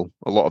level,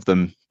 a lot of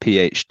them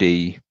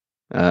PhD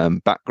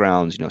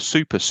backgrounds,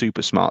 super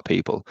smart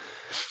people.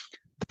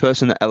 The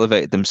person that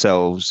elevated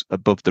themselves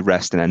above the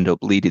rest and ended up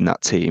leading that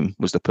team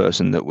was the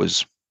person that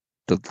was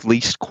the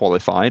least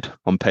qualified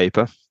on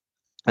paper,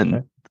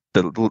 and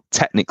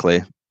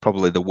technically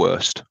probably the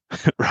worst,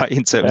 right,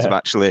 in terms of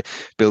actually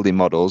building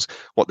models.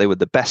 What they were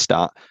the best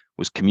at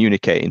was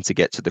communicating to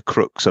get to the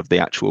crux of the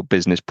actual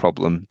business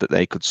problem that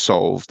they could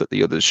solve that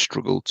the others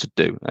struggled to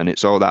do. And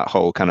it's all that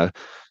whole kind of,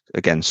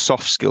 again,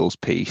 soft skills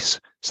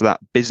piece. So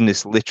that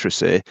business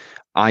literacy,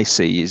 I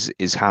see,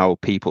 is how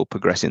people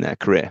progress in their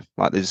career.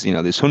 Like there's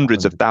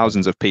hundreds of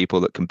thousands of people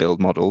that can build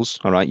models.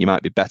 All right, you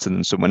might be better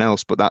than someone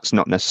else, but that's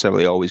not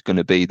necessarily always going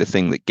to be the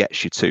thing that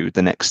gets you to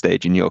the next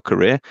stage in your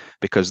career,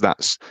 because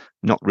that's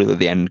not really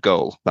the end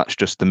goal. That's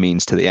just the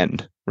means to the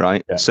end,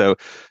 right? Yeah. So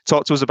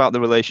talk to us about the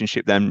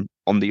relationship then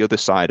on the other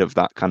side of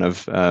that kind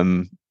of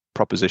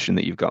proposition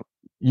that you've got.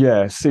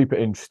 Yeah, super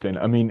interesting.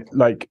 I mean,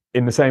 like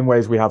in the same way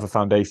as we have a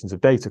Foundations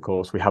of Data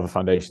course, we have a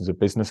Foundations of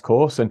Business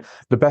course. And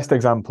the best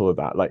example of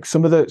that, like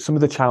some of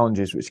the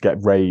challenges which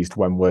get raised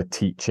when we're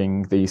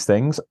teaching these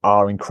things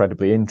are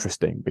incredibly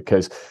interesting,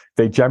 because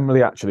they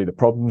generally actually, the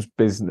problems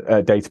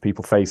data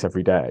people face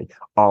every day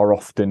are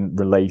often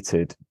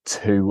related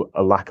to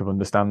a lack of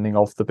understanding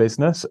of the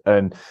business.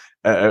 And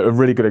a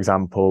really good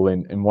example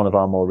in one of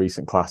our more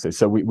recent classes.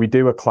 So we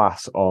do a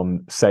class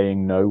on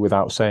saying no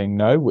without saying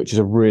no, which is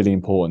a really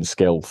important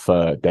skill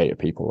for data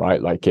people, right?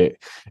 Like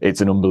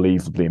it's an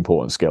unbelievably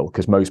important skill,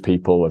 because most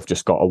people have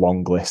just got a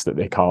long list that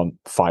they can't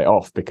fight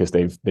off because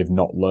they've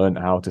not learned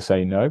how to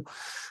say no.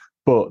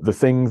 But the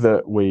thing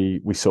that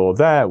we saw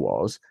there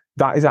was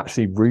that is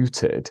actually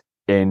rooted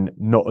in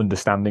not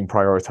understanding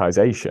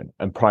prioritization,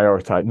 and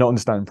not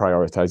understanding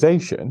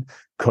prioritization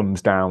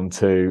comes down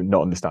to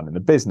not understanding the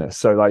business.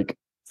 So like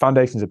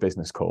Foundations of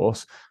Business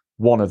course,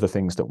 one of the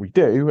things that we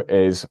do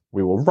is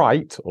we will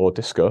write or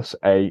discuss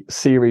a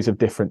series of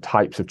different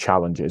types of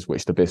challenges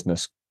which the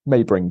business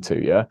may bring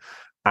to you.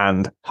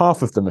 And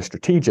half of them are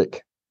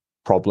strategic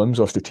problems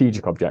or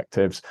strategic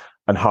objectives,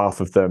 and half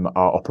of them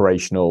are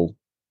operational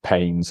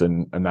pains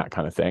and that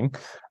kind of thing.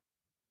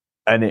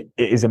 And it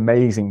is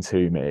amazing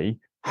to me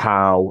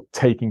how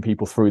taking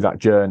people through that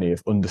journey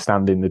of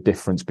understanding the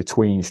difference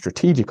between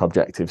strategic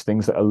objectives,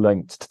 things that are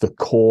linked to the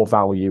core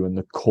value and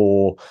the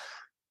core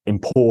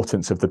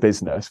importance of the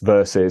business,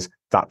 versus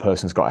that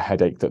person's got a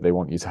headache that they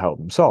want you to help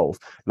them solve.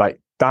 Like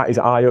that is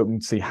eye-opening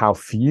to see how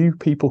few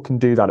people can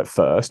do that at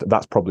first.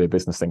 That's probably a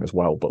business thing as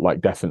well, but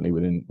like definitely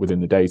within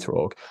the data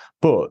org.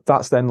 But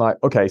that's then like,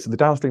 okay, so the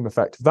downstream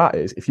effect of that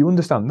is if you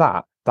understand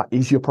that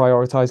is your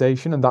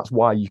prioritization, and that's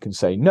why you can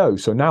say no.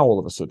 So now all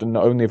of a sudden,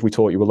 not only have we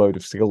taught you a load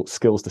of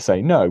skills to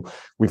say no,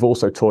 we've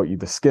also taught you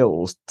the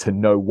skills to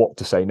know what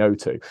to say no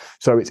to.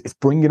 So it's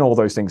bringing all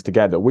those things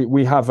together.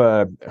 We have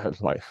a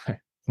like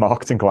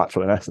marketing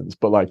collateral in essence,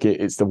 but like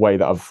it's the way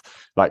that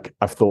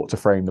I've thought to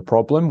frame the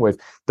problem, with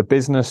the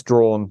business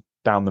drawn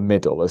down the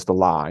middle as the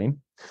line.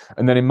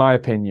 And then in my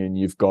opinion,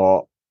 you've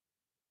got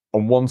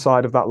on one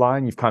side of that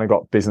line, you've kind of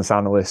got business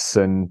analysts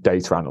and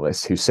data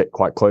analysts who sit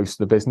quite close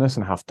to the business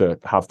and have to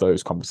have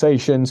those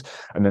conversations.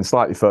 And then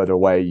slightly further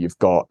away, you've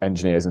got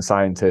engineers and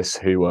scientists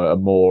who are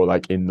more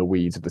like in the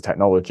weeds of the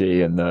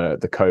technology and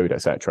the code,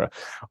 etc.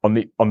 On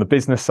the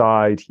business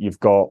side, you've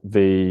got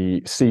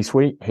the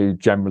C-suite, who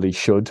generally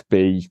should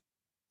be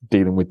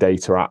dealing with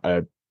data at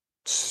a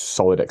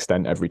solid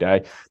extent every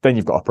day. Then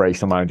you've got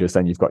operational managers.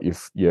 Then you've got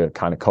your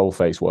kind of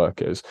coalface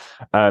workers.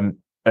 And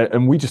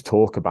we just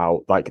talk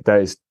about like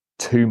there's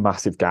two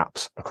massive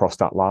gaps across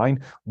that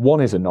line. One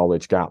is a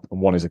knowledge gap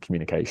and one is a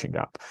communication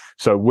gap.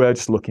 So we're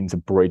just looking to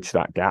bridge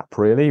that gap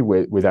really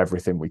with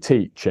everything we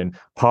teach. And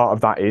part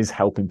of that is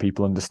helping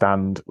people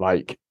understand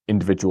like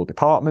individual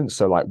departments.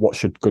 So like, what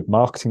should good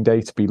marketing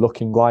data be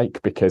looking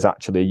like? Because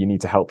actually you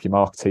need to help your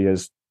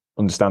marketeers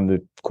understand the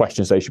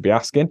questions they should be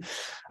asking,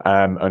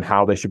 and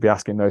how they should be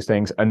asking those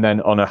things. And then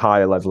on a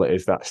higher level, it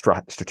is that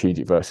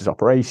strategic versus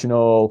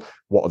operational.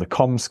 What are the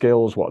comm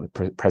skills? What are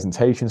the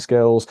presentation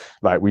skills?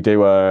 Like we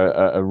do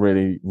a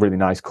really, really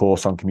nice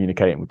course on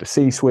communicating with the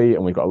C-suite,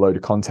 and we've got a load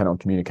of content on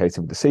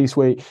communicating with the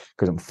C-suite,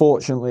 because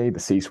unfortunately the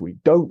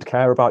C-suite don't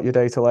care about your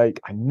data lake.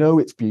 I know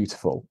it's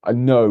beautiful. I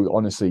know,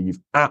 honestly,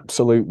 you've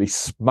absolutely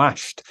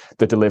smashed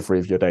the delivery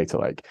of your data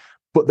lake,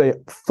 but they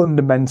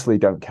fundamentally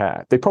don't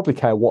care. They probably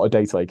care what a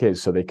data lake is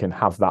so they can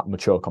have that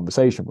mature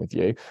conversation with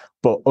you,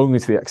 but only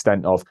to the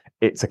extent of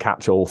it's a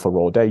catch-all for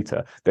raw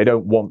data. They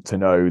don't want to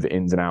know the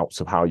ins and outs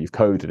of how you've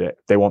coded it.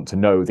 They want to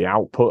know the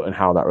output and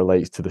how that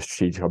relates to the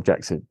strategic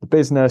objectives of the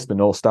business, the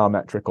North Star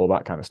metric, all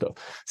that kind of stuff.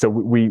 So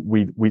we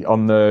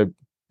on the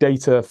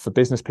data for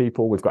business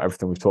people, we've got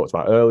everything we've talked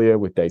about earlier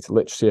with Data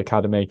Literacy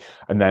Academy.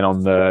 And then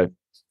on the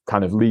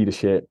kind of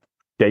leadership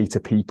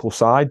data people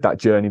side, that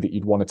journey that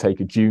you'd want to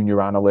take a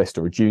junior analyst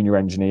or a junior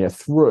engineer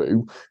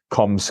through,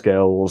 comm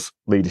skills,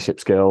 leadership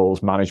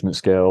skills, management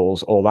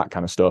skills, all that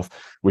kind of stuff.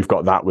 We've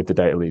got that with the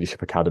Data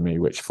Leadership Academy,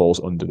 which falls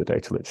under the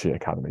Data Literacy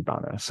Academy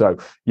banner. So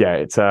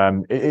yeah,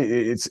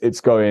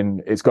 it's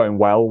going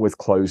well with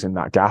closing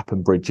that gap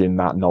and bridging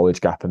that knowledge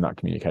gap and that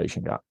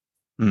communication gap.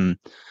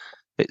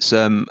 It's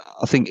I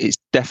think it's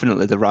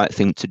definitely the right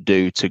thing to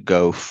do, to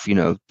go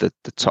the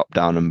top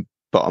down and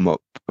bottom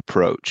up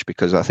approach,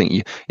 because I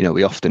think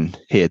we often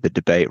hear the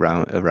debate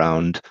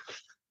around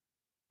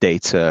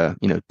data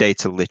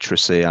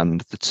literacy,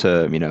 and the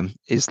term,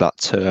 is that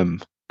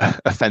term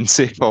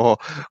offensive or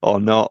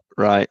not,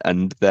 right?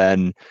 And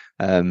then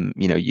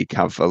you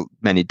have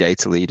many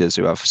data leaders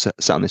who have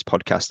sat on this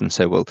podcast and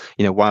say, well,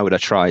 why would I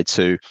try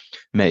to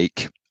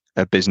make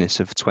a business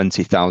of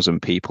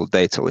 20,000 people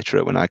data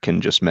literate when I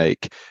can just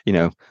make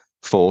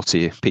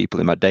 40 people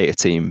in my data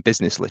team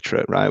business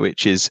literate, right?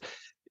 Which is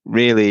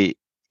really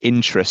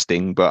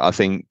interesting, but I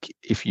think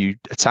if you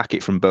attack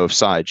it from both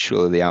sides,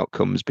 surely the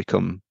outcomes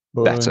become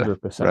better,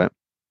 100%. Right?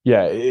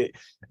 Yeah,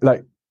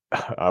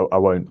 I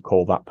won't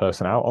call that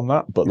person out on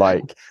that, but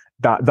like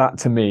that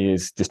to me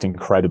is just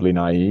incredibly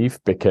naive,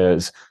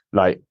 because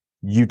like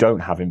you don't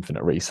have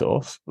infinite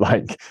resource.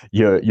 Like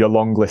your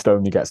long list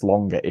only gets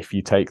longer if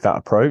you take that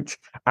approach.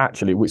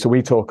 Actually, so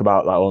we talk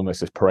about like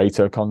almost this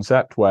Pareto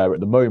concept, where at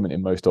the moment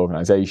in most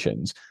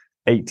organizations,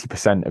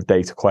 80% of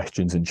data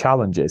questions and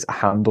challenges are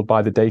handled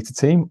by the data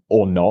team,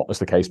 or not, as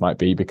the case might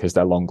be, because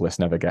their long list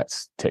never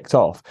gets ticked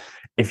off.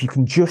 If you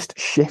can just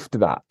shift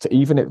that to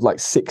even at like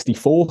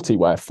 60-40,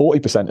 where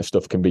 40% of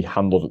stuff can be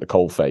handled at the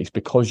coalface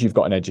because you've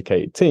got an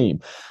educated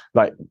team,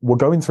 like we're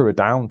going through a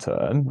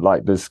downturn,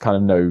 like there's kind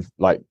of no,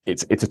 like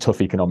it's a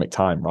tough economic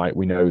time, right?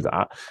 We know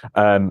that.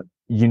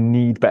 You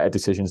need better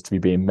decisions to be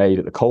being made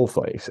at the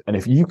coalface. And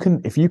if you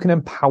can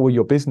empower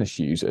your business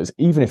users,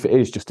 even if it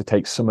is just to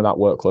take some of that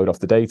workload off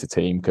the data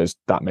team, because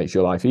that makes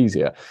your life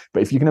easier,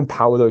 but if you can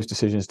empower those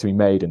decisions to be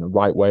made in the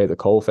right way at the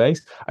coalface,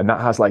 and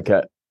that has like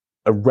a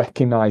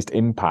recognized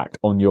impact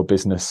on your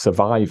business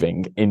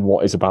surviving in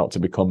what is about to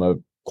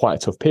become quite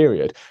a tough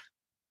period,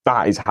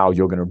 that is how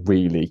you're going to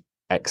really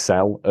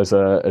excel as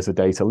a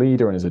data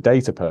leader and as a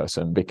data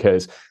person,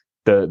 because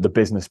the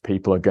business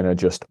people are going to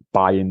just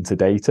buy into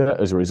data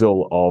as a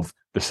result of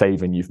the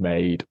saving you've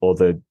made, or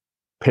the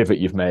pivot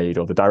you've made,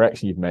 or the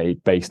direction you've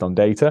made based on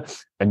data.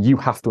 And you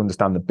have to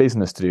understand the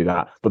business to do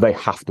that, but they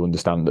have to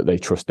understand that they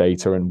trust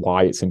data and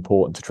why it's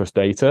important to trust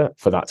data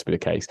for that to be the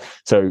case.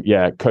 So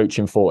yeah,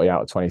 coaching 40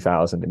 out of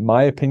 20,000, in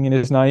my opinion,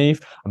 is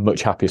naive. I'm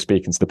much happier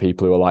speaking to the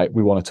people who are like,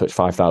 we want to touch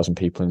 5,000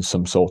 people in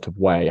some sort of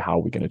way. How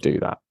are we going to do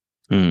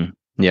that?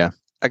 Yeah.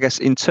 I guess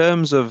in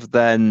terms of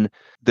then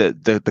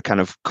the kind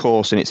of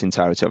course in its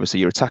entirety,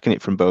 obviously you're attacking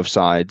it from both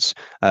sides.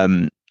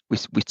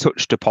 We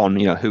touched upon,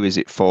 who is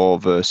it for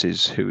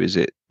versus who is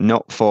it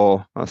not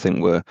for. I think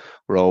we're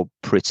all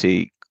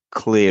pretty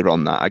clear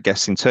on that. I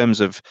guess in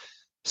terms of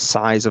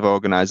size of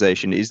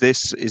organization, is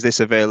this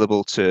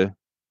available to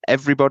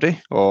everybody,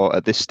 or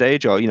at this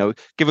stage, or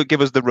give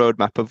us the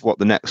roadmap of what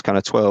the next kind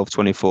of 12,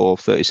 24,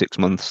 36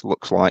 months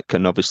looks like?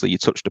 And obviously you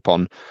touched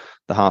upon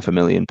the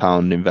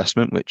 £500,000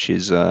 investment, which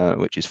is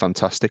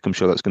fantastic. I'm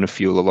sure that's going to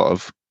fuel a lot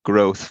of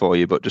growth for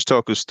you, but just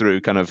talk us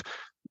through kind of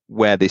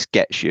where this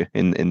gets you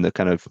in the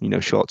kind of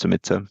short to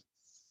midterm.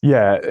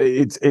 Yeah,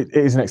 it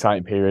is an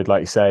exciting period.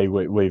 Like you say,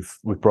 we've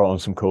brought on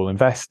some cool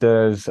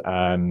investors.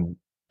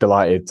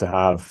 Delighted to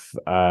have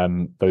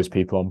those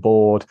people on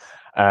board.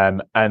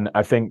 And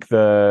I think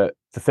the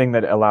thing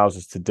that it allows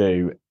us to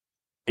do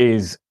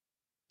is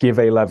give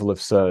a level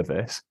of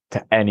service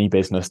to any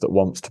business that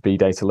wants to be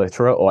data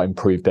literate or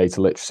improve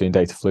data literacy and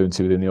data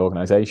fluency within the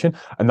organization.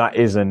 And that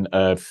isn't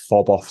a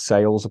fob off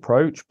sales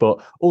approach,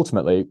 but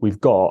ultimately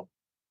we've got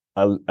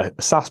a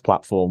SaaS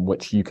platform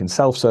which you can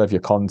self-serve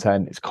your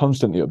content. It's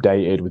constantly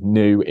updated with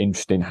new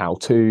interesting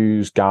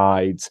how-tos,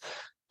 guides,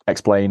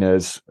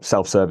 explainers,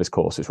 self-service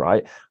courses,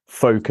 right?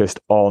 Focused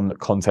on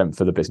content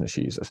for the business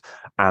users,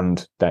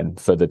 and then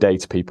for the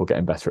data people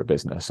getting better at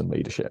business and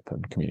leadership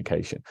and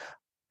communication.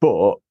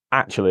 But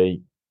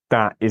actually,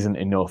 that isn't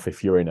enough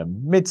if you're in a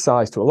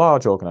mid-sized to a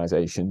large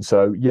organization.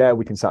 So yeah,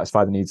 we can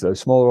satisfy the needs of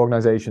those smaller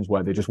organizations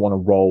where they just want to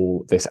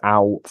roll this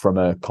out from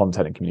a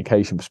content and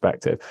communication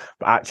perspective.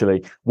 But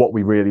actually, what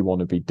we really want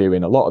to be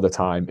doing a lot of the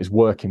time is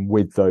working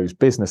with those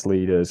business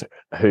leaders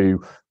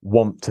who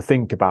want to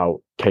think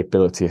about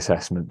capability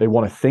assessment. They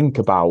want to think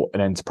about an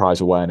enterprise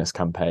awareness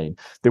campaign.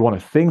 They want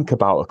to think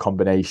about a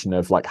combination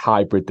of like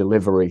hybrid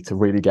delivery to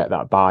really get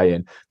that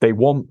buy-in. They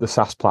want the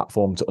SaaS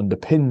platform to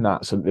underpin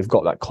that so that they've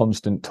got that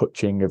constant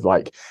touching of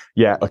like,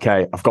 yeah,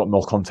 okay, I've got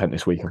more content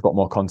this week. I've got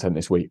more content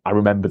this week. I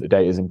remember that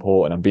data is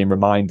important. I'm being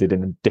reminded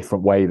in a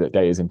different way that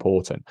data is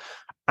important.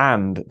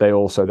 And they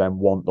also then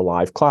want the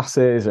live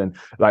classes, and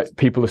like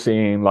people are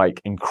seeing like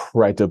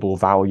incredible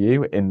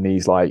value in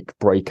these like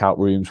breakout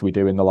rooms we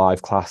do in the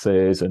live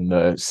classes and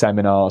the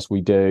seminars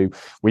we do.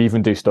 We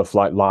even do stuff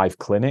like live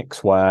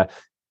clinics where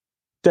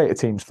data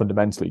teams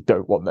fundamentally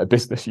don't want their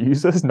business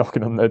users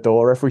knocking on their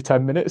door every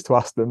 10 minutes to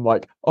ask them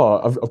like, oh,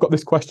 I've got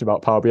this question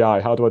about Power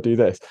BI. How do I do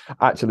this?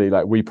 Actually,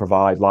 like we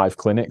provide live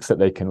clinics that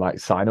they can like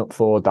sign up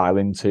for, dial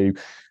into,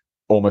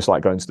 almost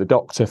like going to the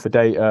doctor for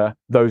data,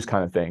 those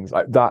kind of things.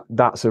 Like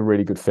that's a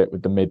really good fit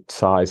with the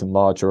mid-size and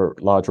larger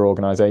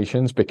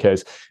organizations,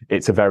 because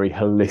it's a very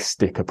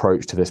holistic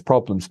approach to this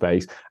problem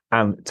space.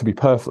 And to be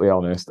perfectly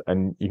honest,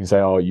 and you can say,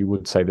 oh, you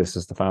would say this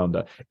as the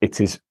founder, it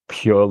is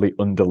purely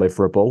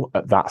undeliverable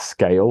at that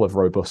scale of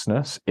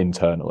robustness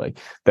internally.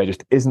 There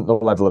just isn't the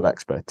level of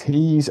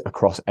expertise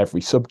across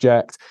every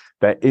subject.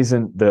 There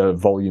isn't the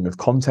volume of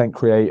content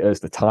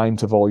creators, the time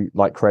to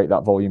create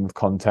that volume of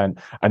content,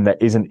 and there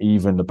isn't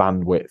even the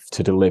bandwidth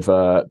to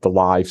deliver the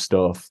live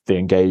stuff, the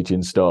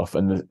engaging stuff,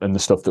 and the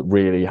stuff that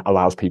really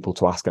allows people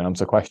to ask and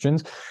answer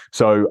questions.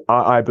 So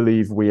I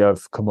believe we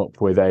have come up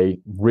with a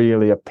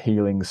really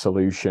appealing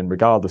solution,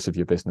 regardless of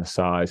your business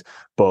size,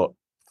 but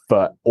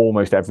for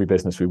almost every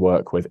business we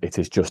work with, it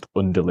is just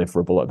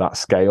undeliverable at that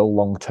scale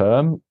long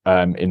term,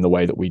 in the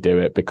way that we do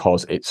it,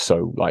 because it's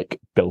so like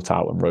built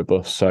out and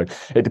robust. So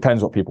it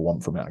depends what people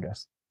want from it, I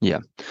guess. Yeah.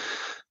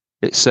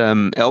 It's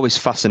it always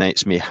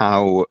fascinates me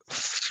how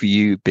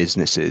few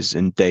businesses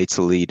and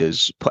data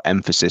leaders put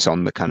emphasis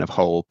on the kind of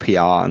whole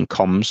PR and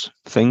comms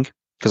thing,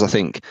 because I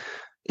think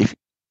if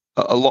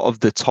a lot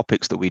of the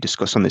topics that we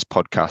discuss on this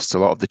podcast, a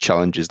lot of the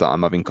challenges that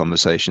I'm having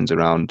conversations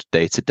around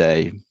day to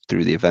day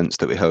through the events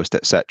that we host,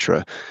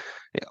 etc.,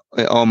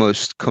 it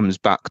almost comes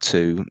back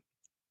to,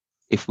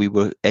 if we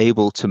were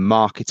able to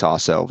market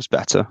ourselves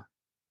better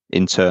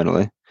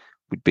internally,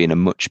 we'd be in a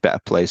much better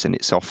place. And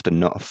it's often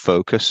not a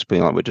focus,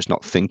 being like we're just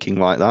not thinking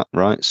like that,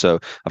 right? So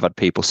I've had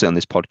people sit on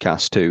this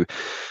podcast who,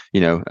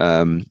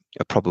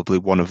 are probably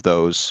one of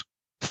those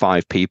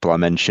 5 people I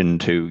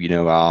mentioned who,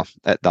 are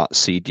at that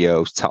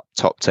CDO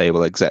top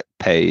table exec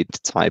paid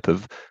type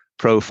of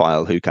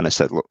profile, who kind of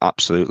said, look,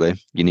 absolutely,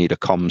 you need a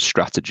comms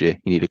strategy,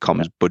 you need a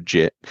comms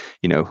budget,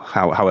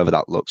 however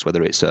that looks,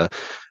 whether it's an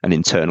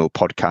internal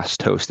podcast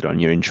hosted on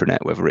your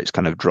intranet, whether it's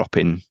kind of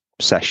dropping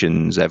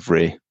sessions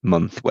every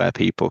month where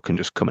people can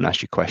just come and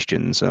ask you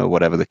questions, or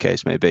whatever the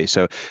case may be.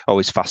 So it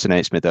always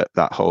fascinates me that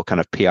whole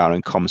kind of PR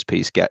and comms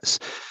piece gets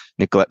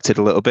neglected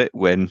a little bit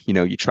when,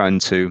 you're trying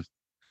to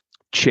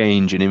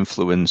change and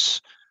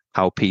influence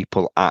how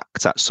people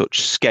act at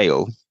such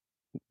scale.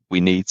 We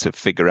need to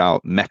figure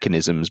out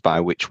mechanisms by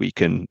which we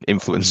can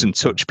influence and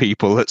touch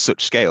people at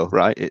such scale,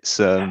 right? It's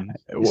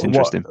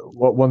interesting.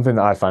 One thing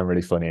that I find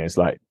really funny is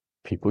like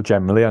people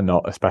generally are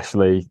not,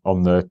 especially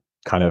on the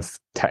kind of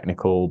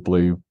technical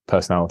blue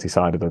personality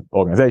side of the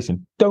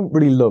organization, don't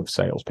really love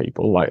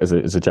salespeople, like as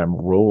a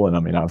general rule. And I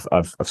mean,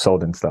 I've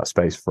sold into that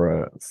space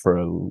for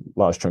a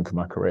large chunk of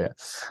my career,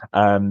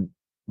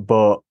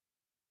 but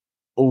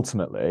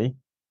ultimately,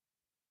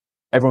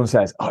 everyone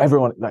says,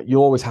 like you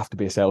always have to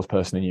be a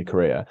salesperson in your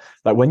career.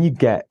 Like when you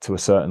get to a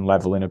certain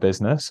level in a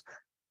business,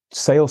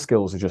 sales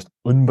skills are just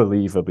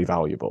unbelievably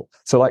valuable.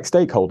 So like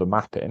stakeholder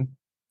mapping,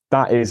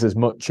 that is as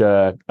much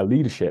a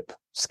leadership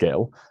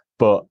skill,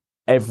 but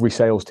every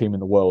sales team in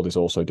the world is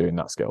also doing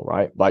that skill,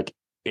 right? Like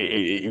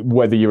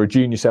whether you're a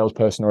junior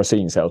salesperson or a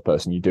senior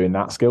salesperson, you're doing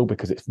that skill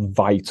because it's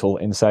vital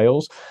in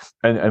sales.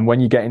 And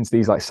when you get into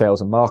these like sales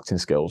and marketing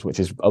skills, which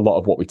is a lot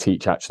of what we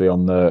teach actually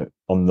on the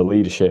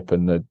leadership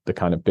and the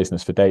kind of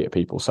business for data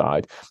people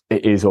side,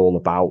 it is all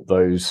about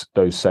those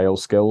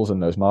sales skills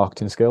and those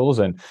marketing skills.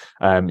 And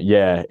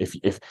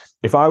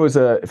if I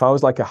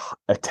was like a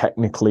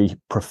technically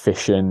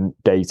proficient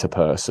data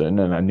person,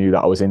 and I knew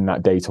that I was in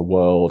that data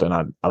world,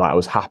 and I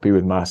was happy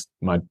with my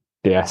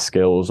DS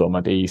skills or my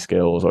DE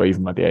skills or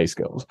even my DA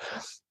skills,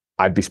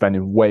 I'd be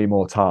spending way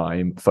more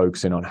time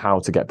focusing on how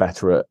to get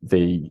better at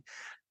the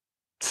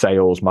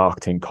sales,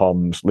 marketing,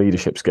 comms,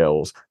 leadership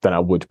skills than I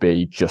would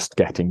be just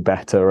getting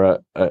better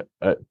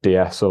at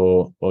DS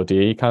or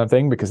DE kind of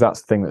thing, because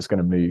that's the thing that's going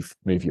to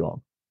move you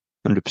on.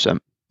 100%.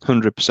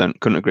 100%.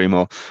 Couldn't agree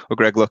more. Well,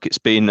 Greg, look, it's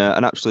been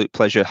an absolute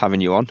pleasure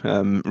having you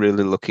on.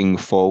 Really looking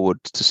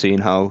forward to seeing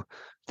how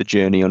the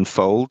journey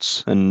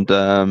unfolds. And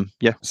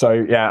yeah.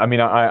 So, yeah, I mean,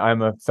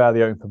 I'm a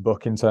fairly open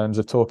book in terms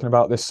of talking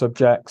about this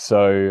subject.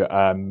 So,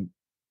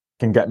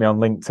 can get me on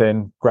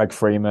LinkedIn, Greg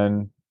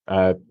Freeman,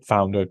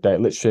 founder of Data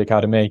Literacy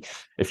Academy.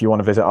 If you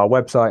want to visit our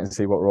website and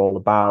see what we're all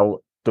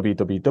about,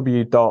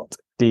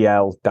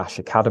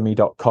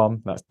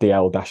 www.dl-academy.com. That's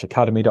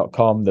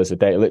dl-academy.com. There's a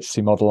data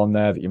literacy model on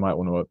there that you might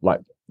want to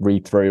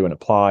read through and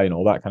apply and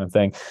all that kind of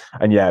thing.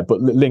 And yeah,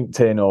 but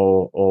LinkedIn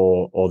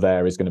or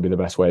there is going to be the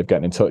best way of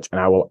getting in touch. And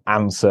I will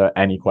answer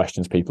any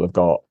questions people have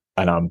got,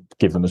 and I'll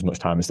give them as much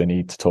time as they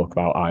need to talk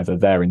about either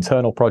their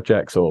internal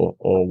projects or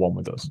one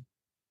with us.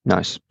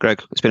 Nice.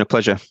 Greg, it's been a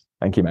pleasure.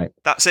 Thank you, mate.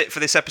 That's it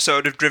for this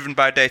episode of Driven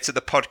by Data, the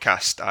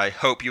podcast. I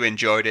hope you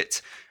enjoyed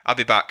it. I'll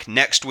be back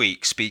next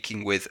week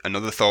speaking with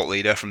another thought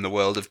leader from the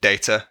world of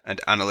data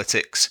and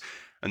analytics.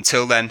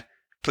 Until then,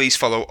 please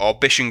follow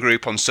Orbition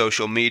Group on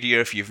social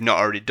media if you've not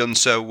already done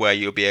so, where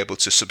you'll be able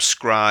to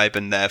subscribe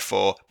and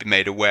therefore be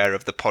made aware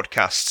of the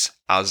podcasts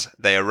as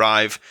they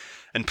arrive.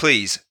 And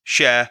please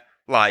share,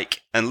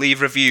 like, and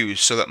leave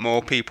reviews so that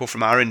more people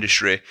from our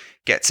industry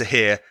get to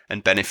hear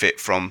and benefit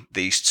from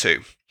these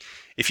too.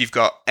 If you've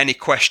got any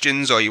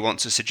questions or you want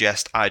to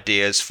suggest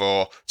ideas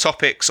for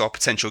topics or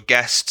potential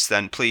guests,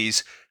 then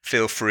please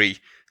feel free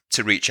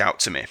to reach out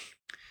to me.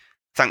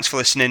 Thanks for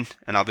listening,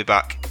 and I'll be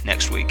back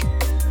next week.